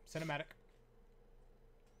 Oh, cinematic.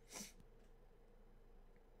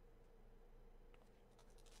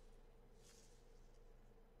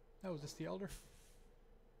 Oh, is this the Elder?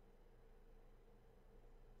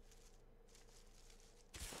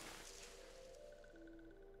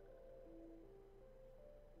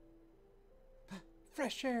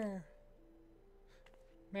 Fresh air.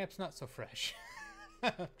 Map's not so fresh.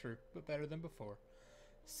 True, but better than before.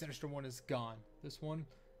 Sinister one is gone. This one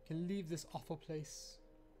can leave this awful place.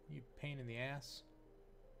 You pain in the ass.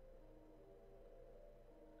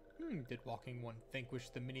 Did Walking One vanquish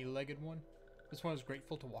the many-legged one? This one is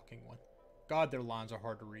grateful to Walking One. God, their lines are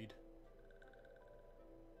hard to read.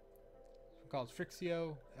 This one called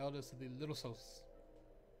Frixio, eldest of the Little Souls.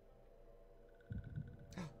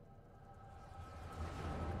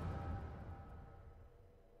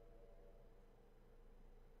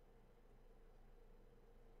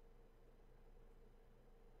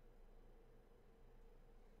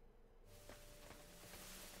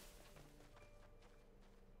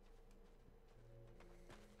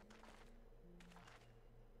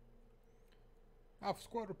 Alpha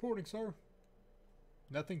Squad reporting, sir.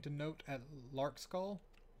 Nothing to note at Larkskull?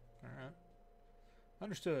 Alright.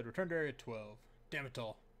 Understood. Return to Area 12. Damn it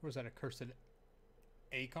all. Where's that accursed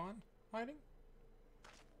Acon hiding?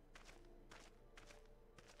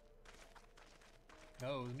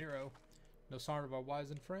 Oh, Nero. No sign of our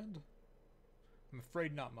wizened friend? I'm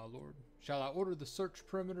afraid not, my lord. Shall I order the search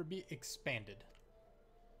perimeter be expanded?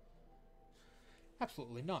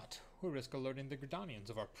 Absolutely not. We risk alerting the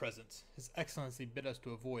Gridanians of our presence. His Excellency bid us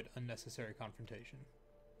to avoid unnecessary confrontation.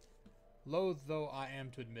 Loath though I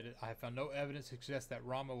am to admit it, I have found no evidence to suggest that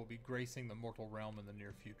Rama will be gracing the mortal realm in the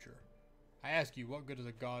near future. I ask you, what good is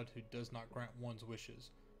a god who does not grant one's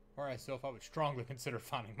wishes? Or myself, I would strongly consider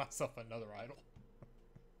finding myself another idol.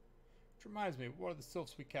 Which reminds me, what are the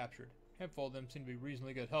sylphs we captured? A handful of them seem to be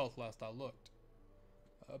reasonably good health last I looked.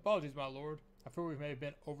 Apologies, my lord. I fear we may have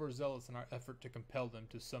been overzealous in our effort to compel them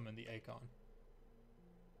to summon the Acon.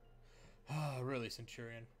 Ah, really,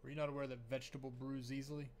 Centurion. Were you not aware that vegetable brews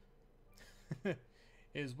easily? It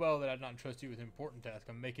is well that I did not entrust you with the important task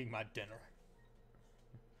of making my dinner.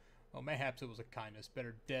 Well, mayhaps it was a kindness.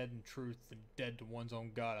 Better dead in truth than dead to one's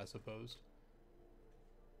own god, I suppose.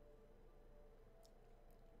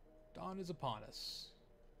 Dawn is upon us.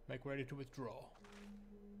 Make ready to withdraw.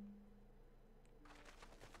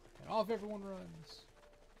 And off everyone runs.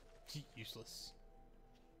 Useless.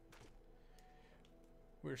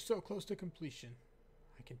 We're so close to completion.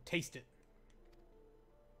 I can taste it.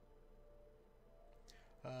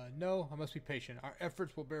 No, I must be patient. Our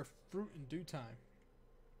efforts will bear fruit in due time.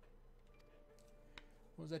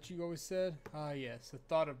 What was that you always said? Ah, yes. The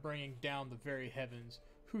thought of bringing down the very heavens.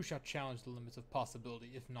 Who shall challenge the limits of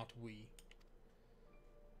possibility, if not we?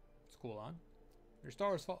 Let's cool on. Your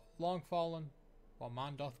star is long fallen, while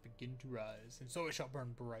mine doth begin to rise, and so it shall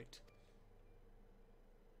burn bright.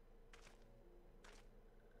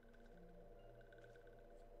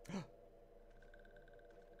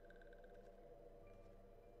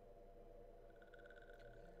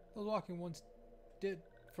 Those walking ones did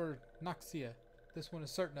for Noxia. This one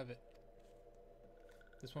is certain of it.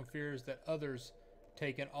 This one fears that others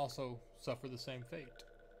taken also suffer the same fate.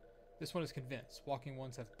 This one is convinced. Walking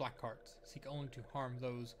ones have black hearts, seek only to harm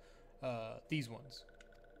these ones.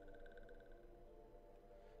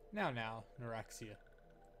 Now, Neuraxia.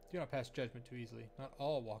 Do not pass judgment too easily. Not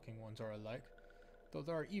all walking ones are alike. Though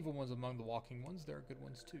there are evil ones among the walking ones, there are good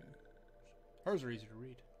ones too. Hers are easy to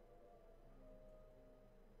read.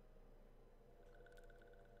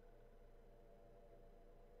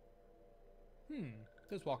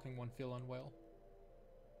 Does walking one feel unwell?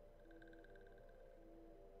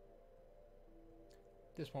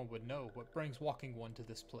 This one would know what brings walking one to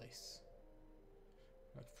this place.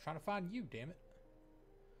 I'm trying to find you, damn it.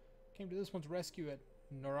 Came to this one's rescue at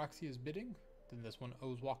Neuraxia's bidding? Then this one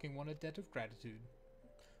owes walking one a debt of gratitude.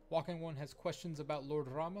 Walking one has questions about Lord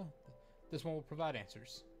Rama. This one will provide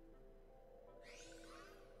answers.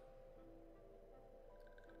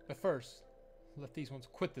 But first, let these ones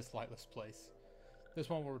quit this lightless place. This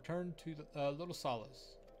one will return to the Little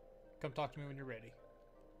Solace. Come talk to me when you're ready.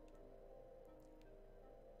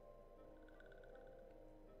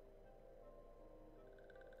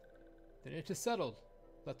 Then it is settled.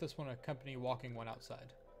 Let this one accompany walking one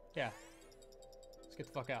outside. Yeah. Let's get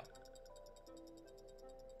the fuck out.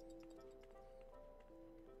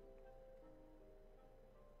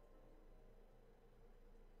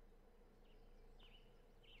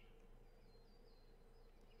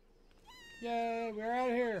 Yay, we're out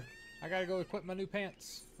of here. I gotta go equip my new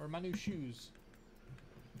pants. Or my new shoes.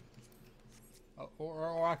 Oh,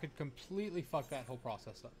 or I could completely fuck that whole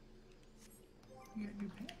process up. You got new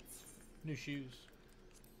pants? New shoes.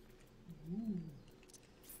 Ooh.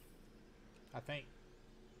 I think.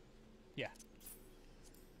 Yeah.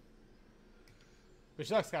 Which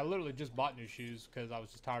sucks, I literally just bought new shoes because I was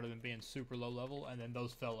just tired of them being super low level, and then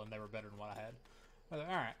those fell and they were better than what I had. I was like,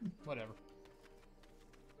 alright, whatever.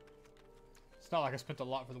 It's not like I spent a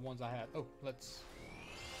lot for the ones I had. Oh, let's...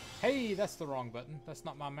 Hey, that's the wrong button. That's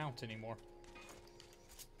not my mount anymore.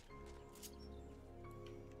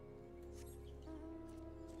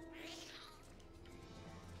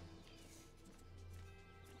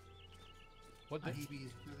 What did, Hebe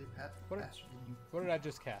is clearly faster than you. what did I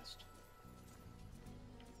just cast?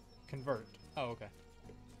 Convert. Oh, okay.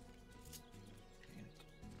 Dang it.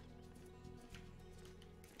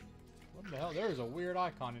 What the hell? There is a weird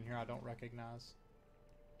icon in here I don't recognize.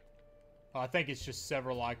 Oh, I think it's just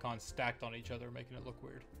several icons stacked on each other, making it look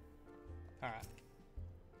weird. Alright.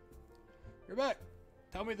 You're back!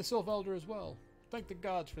 Tell me the Sylph Elder as well. Thank the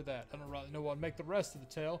gods for that. I don't really know what would make the rest of the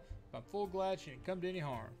tale, but I'm full glad she didn't come to any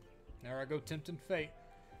harm. There I go tempting fate.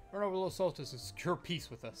 Run over Little Solstice and secure peace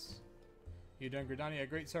with us. You done Gridani a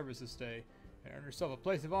great service this day, and earn yourself a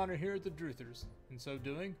place of honor here at the Druthers. In so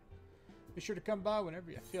doing, be sure to come by whenever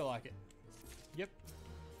you feel like it. Yep.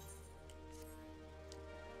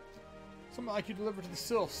 Something I'd like you deliver to the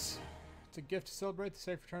Sylphs. It's a gift to celebrate the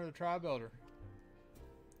safe return of the Tribe Elder.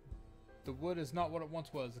 The wood is not what it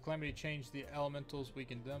once was. The calamity changed the elementals,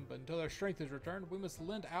 weakened them, but until their strength is returned, we must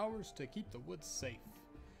lend ours to keep the wood safe.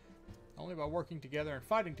 Only by working together and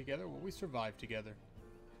fighting together will we survive together.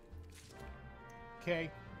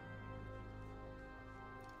 Okay.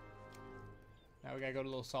 Now we gotta go to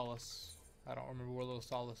Little Solace. I don't remember where Little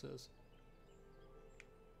Solace is.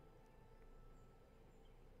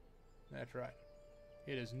 That's right.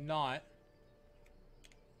 It is not.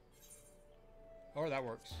 Or that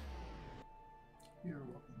works. You're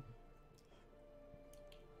welcome.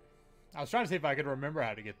 I was trying to see if I could remember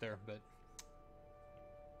how to get there, but...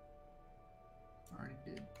 Already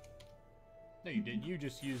did. No, you didn't. You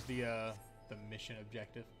just used the mission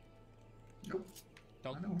objective. Nope.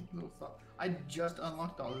 Don't. I know. Little thought. I just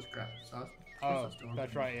unlocked all this crap. So I was Oh, still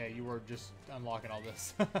that's right. Yeah, you were just unlocking all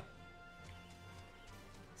this.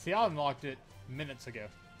 See, I unlocked it minutes ago.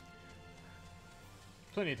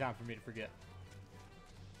 Plenty of time for me to forget.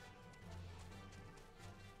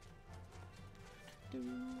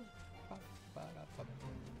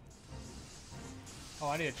 Oh,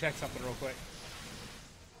 I need to check something real quick.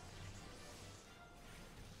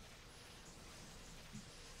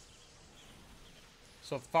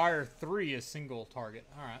 So fire 3 is single target.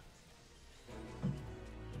 Alright.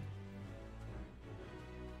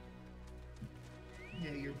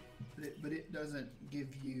 Yeah, but it doesn't give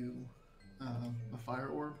you a fire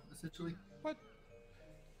orb essentially. What?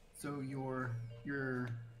 So your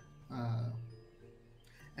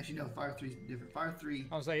actually no, fire 3 is different. Fire 3.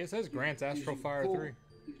 I was like, it says grants Astral Fire 3.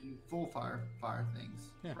 Gives you full fire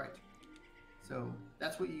things. Yeah. Right. So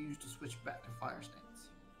that's what you use to switch back to fire stance.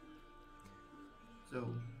 So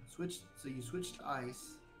you switch to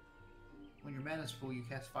ice. When your mana's full, you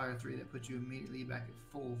cast fire 3. That puts you immediately back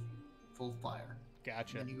at full fire.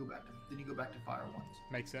 Gotcha. And then you go back to fire 1.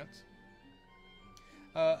 Makes sense.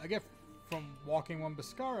 A gift from Walking One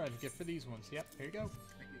Bhaskara and a gift for these ones. Yep, here you go.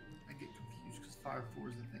 I get confused because fire 4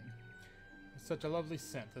 is the thing. It's such a lovely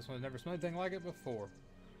scent. This one's never smelled anything like it before.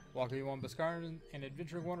 Walking One Bhaskara and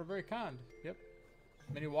Adventuring One are very kind. Yep.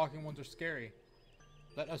 Many Walking Ones are scary.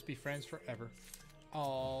 Let us be friends forever.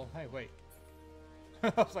 Oh, hey, wait.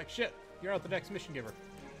 I was like, shit, you're not the next mission giver.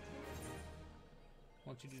 I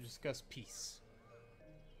want you to discuss peace.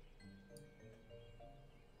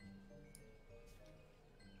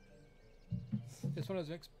 This one is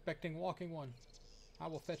expecting Walking One. I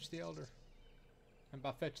will fetch the Elder. And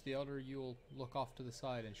by fetch the Elder, you'll look off to the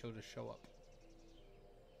side and she'll just show up.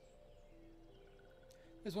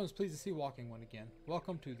 This one is pleased to see Walking One again.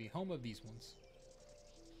 Welcome to the home of these ones.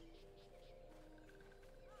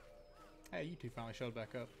 Hey, you two finally showed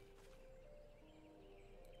back up.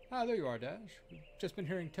 Ah, there you are, Dash. We've just been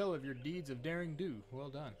hearing tell of your deeds of daring do. Well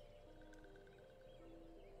done.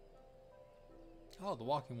 Oh, the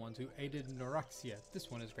Walking Ones who aided Noraxia. This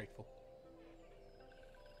one is grateful.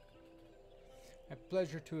 A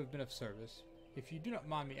pleasure to have been of service. If you do not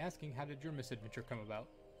mind me asking, how did your misadventure come about?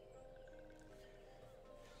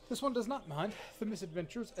 This one does not mind. The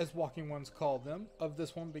misadventures, as Walking Ones call them, of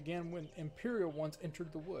this one began when Imperial Ones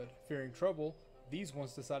entered the wood. Fearing trouble, these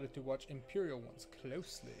ones decided to watch Imperial Ones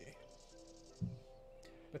closely.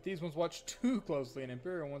 But these ones watched too closely, and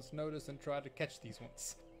Imperial Ones noticed and tried to catch these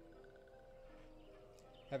ones.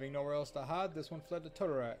 Having nowhere else to hide, this one fled to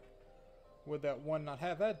Totorak. Would that one not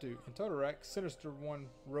have had to? In Totorak, Sinister One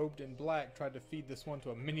robed in black tried to feed this one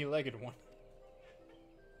to a many-legged one.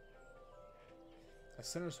 A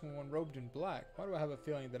Sinister One robed in black? Why do I have a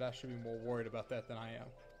feeling that I should be more worried about that than I am?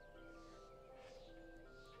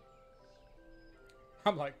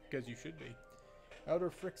 I'm like, because you should be. Elder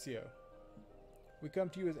Frixio. We come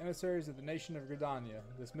to you as emissaries of the nation of Gridania.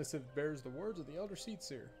 This missive bears the words of the Elder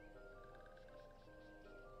Seedseer.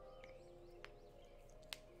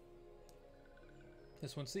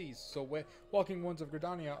 This one sees. So walking ones of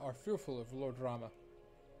Gridania are fearful of Lord Rama.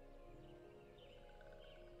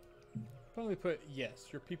 Finally put, yes,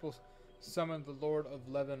 your people summoned the Lord of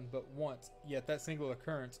Levin but once, yet that single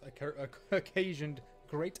occurrence occasioned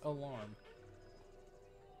great alarm.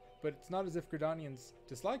 But it's not as if Gridanians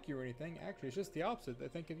dislike you or anything. Actually, it's just the opposite. They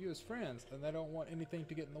think of you as friends, and they don't want anything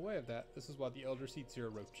to get in the way of that. This is why the Elder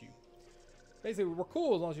Seedseer wrote you. Basically, we're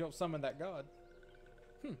cool as long as you don't summon that god.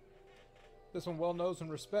 This one well knows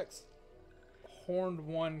and respects Horned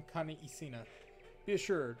One Kani Isina. Be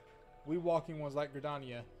assured, we walking ones like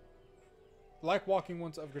Gridania, like walking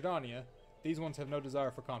ones of Gridania, these ones have no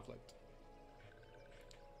desire for conflict.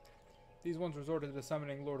 These ones resorted to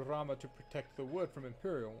summoning Lord Rama to protect the wood from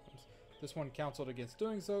Imperial ones. This one counseled against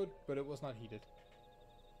doing so, but it was not heeded.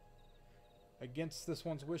 Against this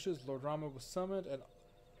one's wishes, Lord Rama was summoned, and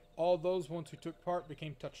all those ones who took part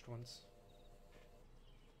became touched ones.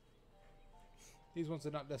 These ones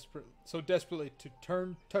did not so desperately to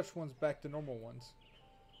turn touched ones back to normal ones.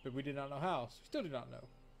 But we did not know how, so we still do not know.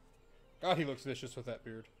 God, he looks vicious with that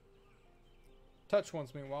beard. Touched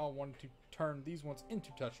ones, meanwhile, wanted to turn these ones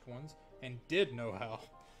into touched ones, and did know how.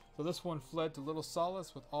 So this one fled to little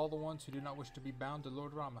solace with all the ones who do not wish to be bound to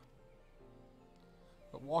Lord Rama.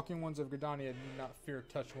 But walking ones of Gridania need not fear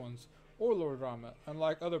touched ones or Lord Rama.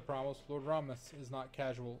 Unlike other primals, Lord Rama is not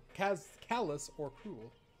callous or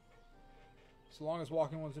cruel. So long as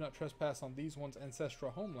walking ones do not trespass on these ones'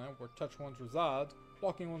 ancestral homeland where touched ones reside,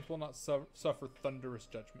 walking ones will not suffer thunderous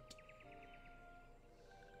judgment.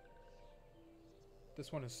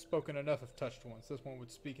 This one has spoken enough of touched ones. This one would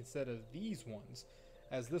speak instead of these ones.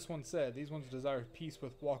 As this one said, these ones desire peace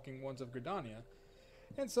with walking ones of Gridania,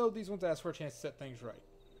 and so these ones ask for a chance to set things right.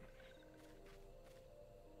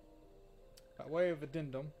 By way of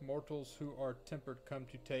addendum, mortals who are tempered come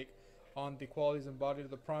to take on the qualities embodied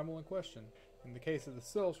of the primal in question. In the case of the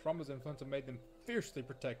sylphs, Rama's influence have made them fiercely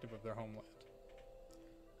protective of their homeland.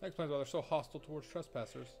 That explains why they're so hostile towards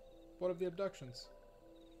trespassers. What of the abductions?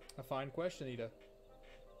 A fine question, Ida.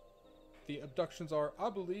 The abductions are,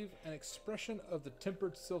 I believe, an expression of the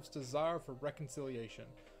tempered sylph's desire for reconciliation,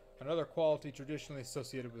 another quality traditionally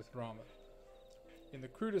associated with Rama. In the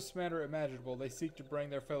crudest manner imaginable, they seek to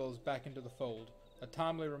bring their fellows back into the fold, a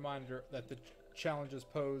timely reminder that the challenges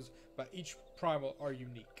posed by each primal are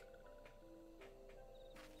unique.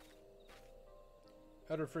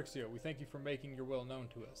 Elder Frixio, we thank you for making your will known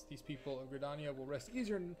to us. These people of Gridania will rest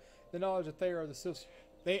easier in the knowledge that they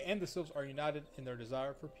and the sylphs are united in their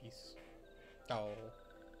desire for peace. Oh.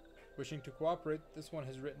 Wishing to cooperate, this one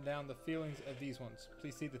has written down the feelings of these ones.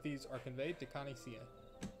 Please see that these are conveyed to Kanisia.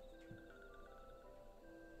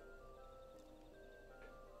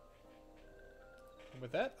 And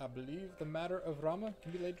with that, I believe the matter of Rama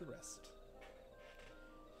can be laid to rest.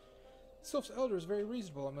 Sylph's elder is very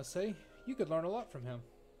reasonable, I must say. You could learn a lot from him.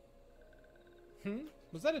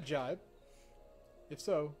 Was that a jibe? If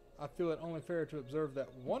so, I feel it only fair to observe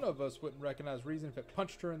that one of us wouldn't recognize reason if it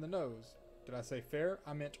punched her in the nose. Did I say fair?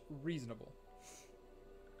 I meant reasonable.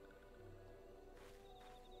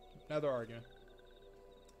 Another argument.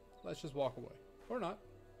 Let's just walk away. Or not.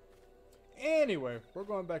 Anyway, we're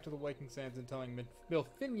going back to the Waking Sands and telling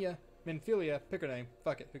Minfilia, pick her name,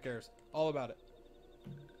 fuck it, who cares, all about it.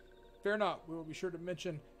 Fear not, we will be sure to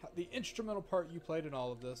mention the instrumental part you played in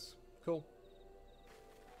all of this. Cool.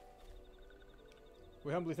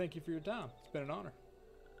 We humbly thank you for your time. It's been an honor.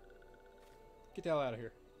 Get the hell out of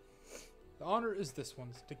here. The honor is this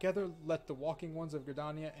one's. Together, let the walking ones of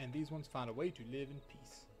Gridania and these ones find a way to live in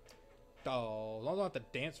peace. Oh, I don't have to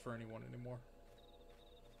dance for anyone anymore.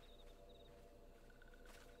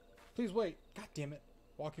 Please wait. God damn it.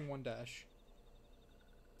 Walking one dash.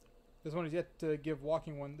 This one is yet to give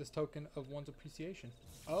walking one this token of one's appreciation.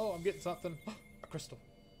 Oh, I'm getting something. A crystal.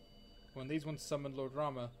 When these ones summoned Lord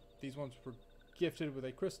Rama, these ones were gifted with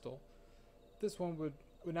a crystal. This one would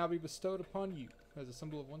now be bestowed upon you as a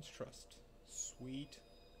symbol of one's trust. Sweet.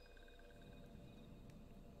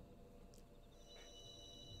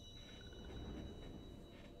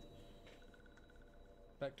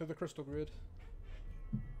 Back to the crystal grid.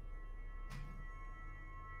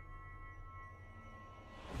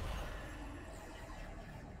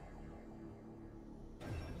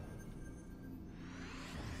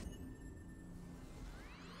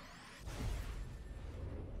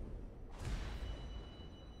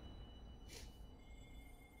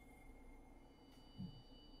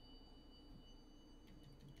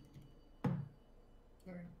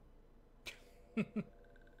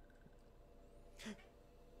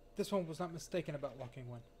 This one was not mistaken about Walking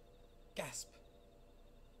One. Gasp.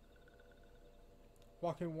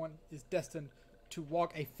 Walking One is destined to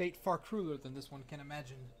walk a fate far crueler than this one can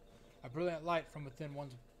imagine. A brilliant light from within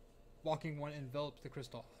one's Walking One envelops the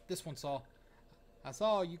crystal. This one saw. I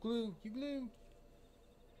saw, you glue, you glue.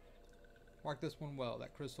 Mark this one well.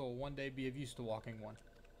 That crystal will one day be of use to Walking One.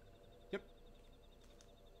 Yep.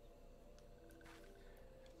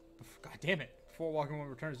 God damn it. Before Walking One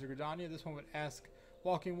returns to Gridania, this one would ask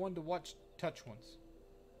Walking One to watch Touch Ones.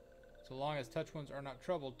 So long as Touch Ones are not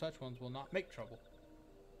troubled, Touch Ones will not make trouble.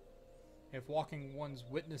 If Walking Ones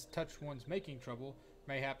witness Touch Ones making trouble,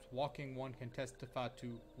 mayhaps Walking One can testify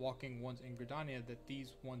to Walking Ones in Gridania that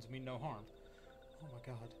these ones mean no harm. Oh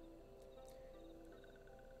my god.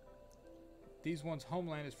 These ones'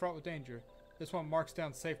 homeland is fraught with danger. This one marks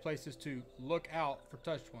down safe places to look out for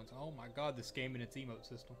touched ones. Oh my god, this game and its emote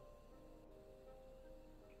system.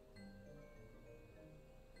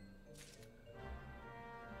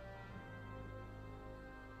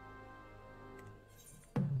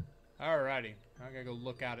 Alrighty, I gotta go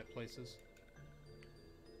look out at places.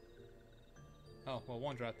 Oh, well,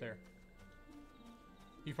 one's right there.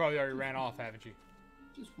 You probably already ran off, haven't you?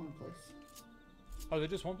 Just one place. Oh, is it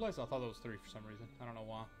just one place? I thought there was three for some reason. I don't know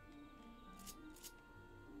why.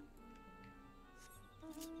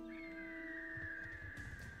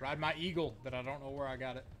 Ride my eagle, but I don't know where I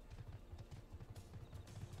got it.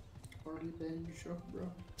 Already been your truck,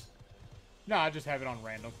 bro. No, I just have it on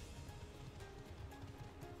random.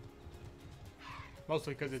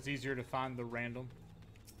 Mostly because it's easier to find the random.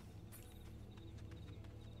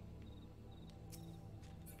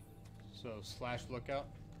 So, slash lookout.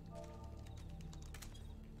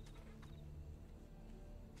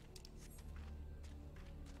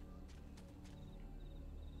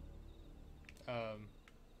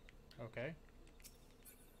 Okay.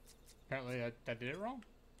 Apparently I did it wrong.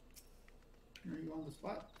 Are you on the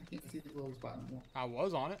spot? I can't see the little spot anymore. I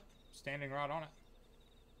was on it. Standing right on it.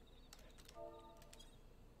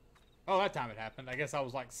 Oh, that time it happened. I guess I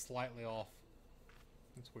was like slightly off.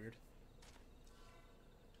 That's weird.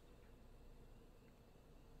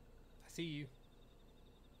 I see you.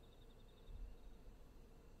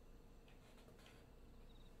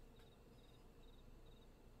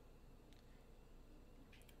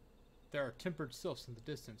 There are tempered sylphs in the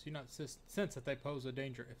distance. You not sense that they pose a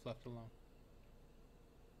danger if left alone.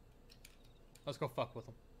 Let's go fuck with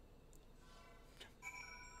them.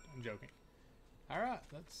 I'm joking. Alright,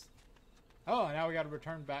 let's... Oh, now we gotta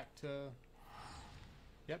return back to...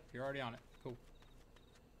 Yep, you're already on it. Cool.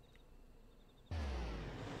 I'm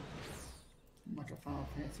like a Final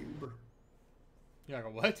Fantasy Uber. You're like a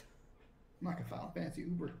what? I'm like a Final Fantasy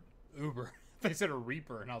Uber. Uber. They said a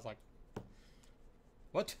Reaper, and I was like...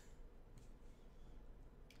 What?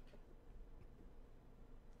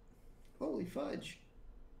 Holy fudge.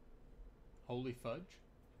 Holy fudge?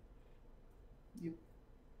 Yep.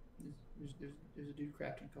 There's a dude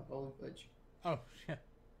crafting called Holy Fudge. Oh, shit.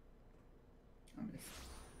 I missed.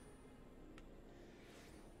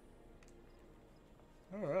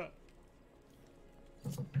 Alright.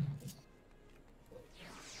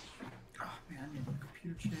 Oh man, I need a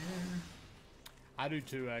computer chair. I do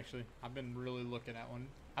too, actually. I've been really looking at one.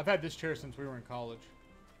 I've had this chair since we were in college.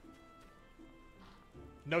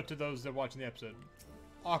 Note to those that are watching the episode.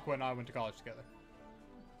 Aqua and I went to college together.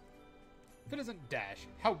 If it isn't Dash,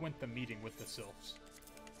 how went the meeting with the Sylphs?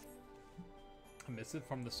 A missive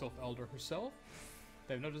from the Sylph Elder herself?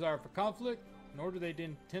 They have no desire for conflict, nor do they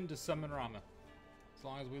intend to summon Rama. As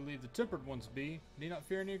long as we leave the tempered ones be, need not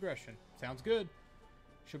fear any aggression. Sounds good.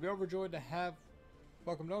 She'll be overjoyed to have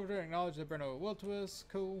welcomed over to acknowledge they bear no ill will to us.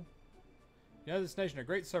 Cool. You know this nation a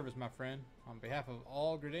great service, my friend. On behalf of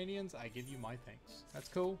all Gridanians, I give you my thanks. That's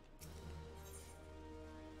cool.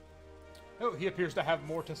 Oh, he appears to have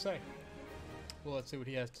more to say. Well, let's see what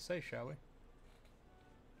he has to say, shall we?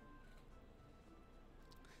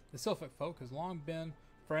 The Sylphic folk has long been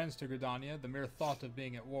friends to Gridania. The mere thought of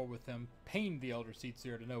being at war with them pained the Elder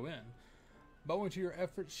Seedsir to no end. But owing to your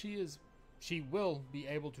efforts, she will be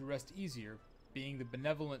able to rest easier. Being the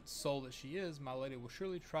benevolent soul that she is, my lady will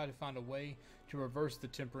surely try to find a way to reverse the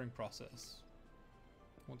tempering process.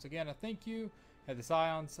 Once again, I thank you. Had the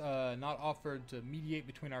Scions not offered to mediate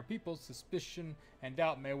between our peoples, suspicion and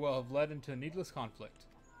doubt may well have led into needless conflict.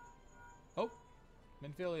 Oh,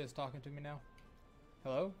 Minfilia is talking to me now.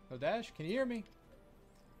 Hello? Odash, can you hear me?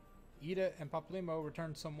 Ida and Paplimo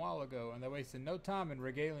returned some while ago, and they wasted no time in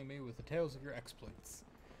regaling me with the tales of your exploits.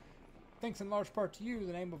 Thanks in large part to you,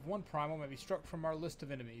 the name of one primal may be struck from our list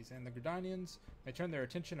of enemies, and the Gridanians may turn their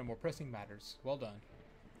attention to more pressing matters. Well done.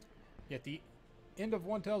 Yet the end of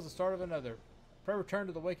one tells the start of another. Pray return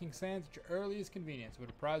to the Waking Sands at your earliest convenience. Would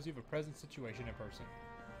apprise you of a present situation in person.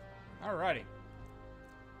 Alrighty.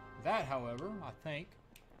 That, however, I think,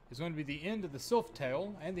 is going to be the end of the Sylph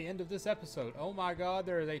Tale and the end of this episode. Oh my god,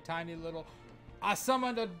 there is a tiny little... I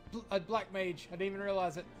summoned a Black Mage. I didn't even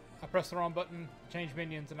realize it. I pressed the wrong button, changed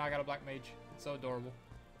minions, and I got a Black Mage. It's so adorable.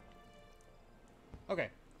 Okay,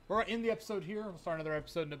 we're going to end the episode here. We'll start another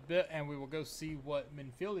episode in a bit, and we will go see what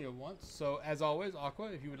Minfilia wants. So, as always, Aqua,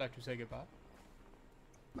 if you would like to say goodbye.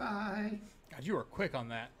 Bye. God, you were quick on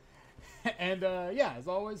that. And, yeah, as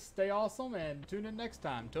always, stay awesome, and tune in next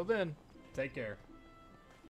time. Till then, take care.